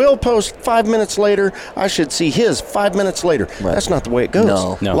Will post 5 minutes later, I should see his 5 minutes later. Right. That's not the way it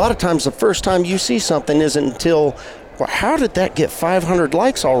goes. No. A lot of times the first time you see something isn't until, well, how did that get 500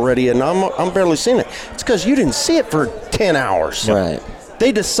 likes already and I'm barely seeing it? It's because you didn't see it for 10 hours. Right.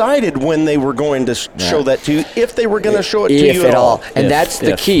 They decided when they were going to show that to you, if they were going to show it to you at all. And that's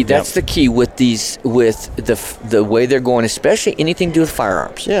the key. That's the key with the way they're going, especially anything to do with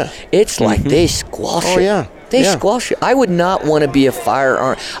firearms. Yeah. It's like they squash it. Oh, yeah. They squash it. I would not want to be a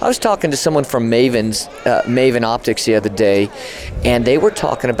firearm. I was talking to someone from Maven Optics the other day, and they were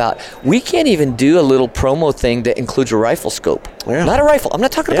talking about, we can't even do a little promo thing that includes a rifle scope. Yeah. Not a rifle. I'm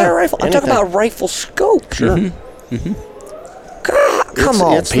not talking about a rifle. I'm talking about a rifle scope. Sure. God, come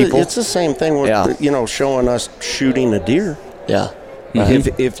on, people. It's the same thing with showing us shooting a deer. Yeah.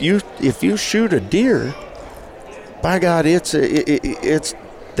 If you shoot a deer, by God, they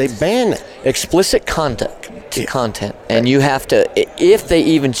ban it. Explicit content, and you have to. If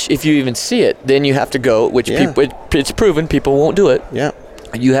you even see it, then you have to go. Which it's proven people won't do it. Yeah.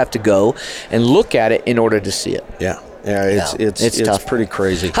 You have to go and look at it in order to see it. Yeah. Yeah, it's tough. Pretty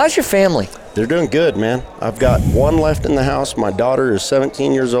crazy. How's your family? They're doing good, man. I've got one left in the house. My daughter is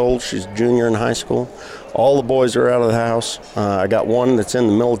 17 years old. She's a junior in high school. All the boys are out of the house. I got one that's in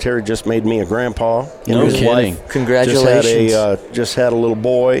the military, just made me a grandpa. No kidding. Congratulations. Just had a little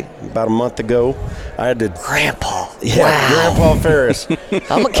boy about a month ago. I had to... Grandpa. Yeah, wow. Grandpa Ferris. Can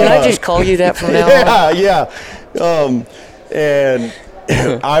I just call you that from now on? Yeah. And...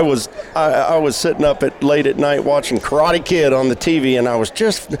 I was sitting up late at night watching Karate Kid on the TV, and I was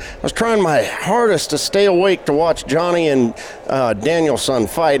trying my hardest to stay awake to watch Johnny and Danielson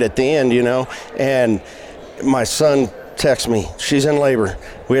fight at the end, and my son texts me, she's in labor.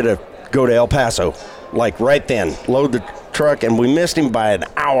 We had to go to El Paso, like right then, load the truck, and we missed him by an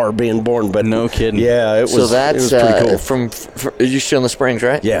hour being born. But no kidding. Yeah, it was. So that's it was pretty cool. You're still in the Springs,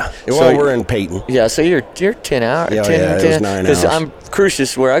 right? Yeah. Well, we're in Peyton. Yeah, so you're 10 hours. Yeah, 10, it was 9 hours. Because I'm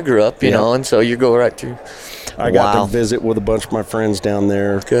Cruces, where I grew up, you know, and so you go right through. I got to visit with a bunch of my friends down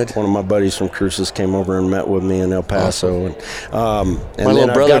there. Good. One of my buddies from Cruces came over and met with me in El Paso, awesome. and then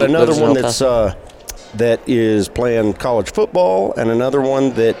I've got another one that is playing college football, and another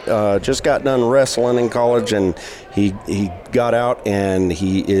one that just got done wrestling in college, and he got out and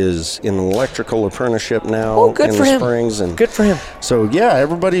he is in an electrical apprenticeship now in the Springs. And good for him. So yeah,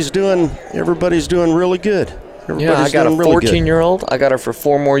 everybody's doing really good. I got a 14-year-old. I got her for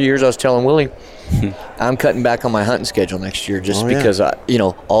 4 more years. I was telling Willie, I'm cutting back on my hunting schedule next year just because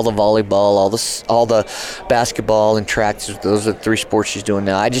all the volleyball, all the basketball and tracks. Those are the 3 sports she's doing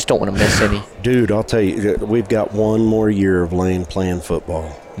now. I just don't want to miss any. Dude, I'll tell you, we've got 1 more year of Lane playing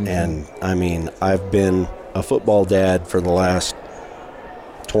football, and I mean, I've been a football dad for the last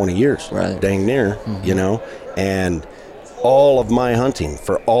 20 years, right? Dang near, and all of my hunting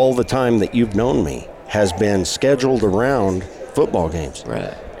for all the time that you've known me has been scheduled around football games.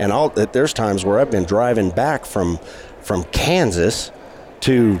 Right. And there's times where I've been driving back from Kansas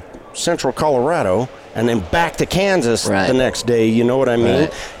to Central Colorado and then back to Kansas the next day, you know what I mean?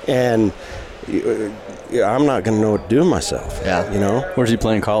 Right. And I'm not going to know what to do with myself. Yeah. Where's he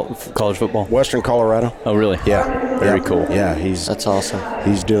playing college football? Western Colorado. Oh, really? Yeah. Very cool. Yeah, that's awesome.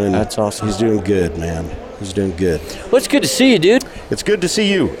 That's awesome. He's doing good, man. He's doing good. Well, it's good to see you, dude. It's good to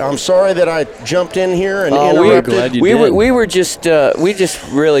see you. I'm sorry that I jumped in here and interrupted. We were just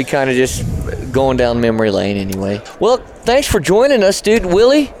really kind of just going down memory lane anyway. Well, thanks for joining us, dude.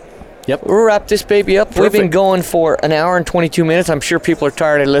 Willie? Yep. We'll wrap this baby up. Perfect. We've been going for an hour and 22 minutes. I'm sure people are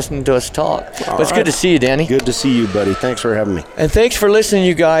tired of listening to us talk. But it's good to see you, Danny. Good to see you, buddy. Thanks for having me. And thanks for listening,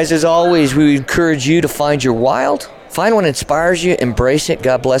 you guys. As always, we encourage you to find your wild. Find what inspires you. Embrace it.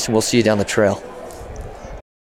 God bless, and we'll see you down the trail.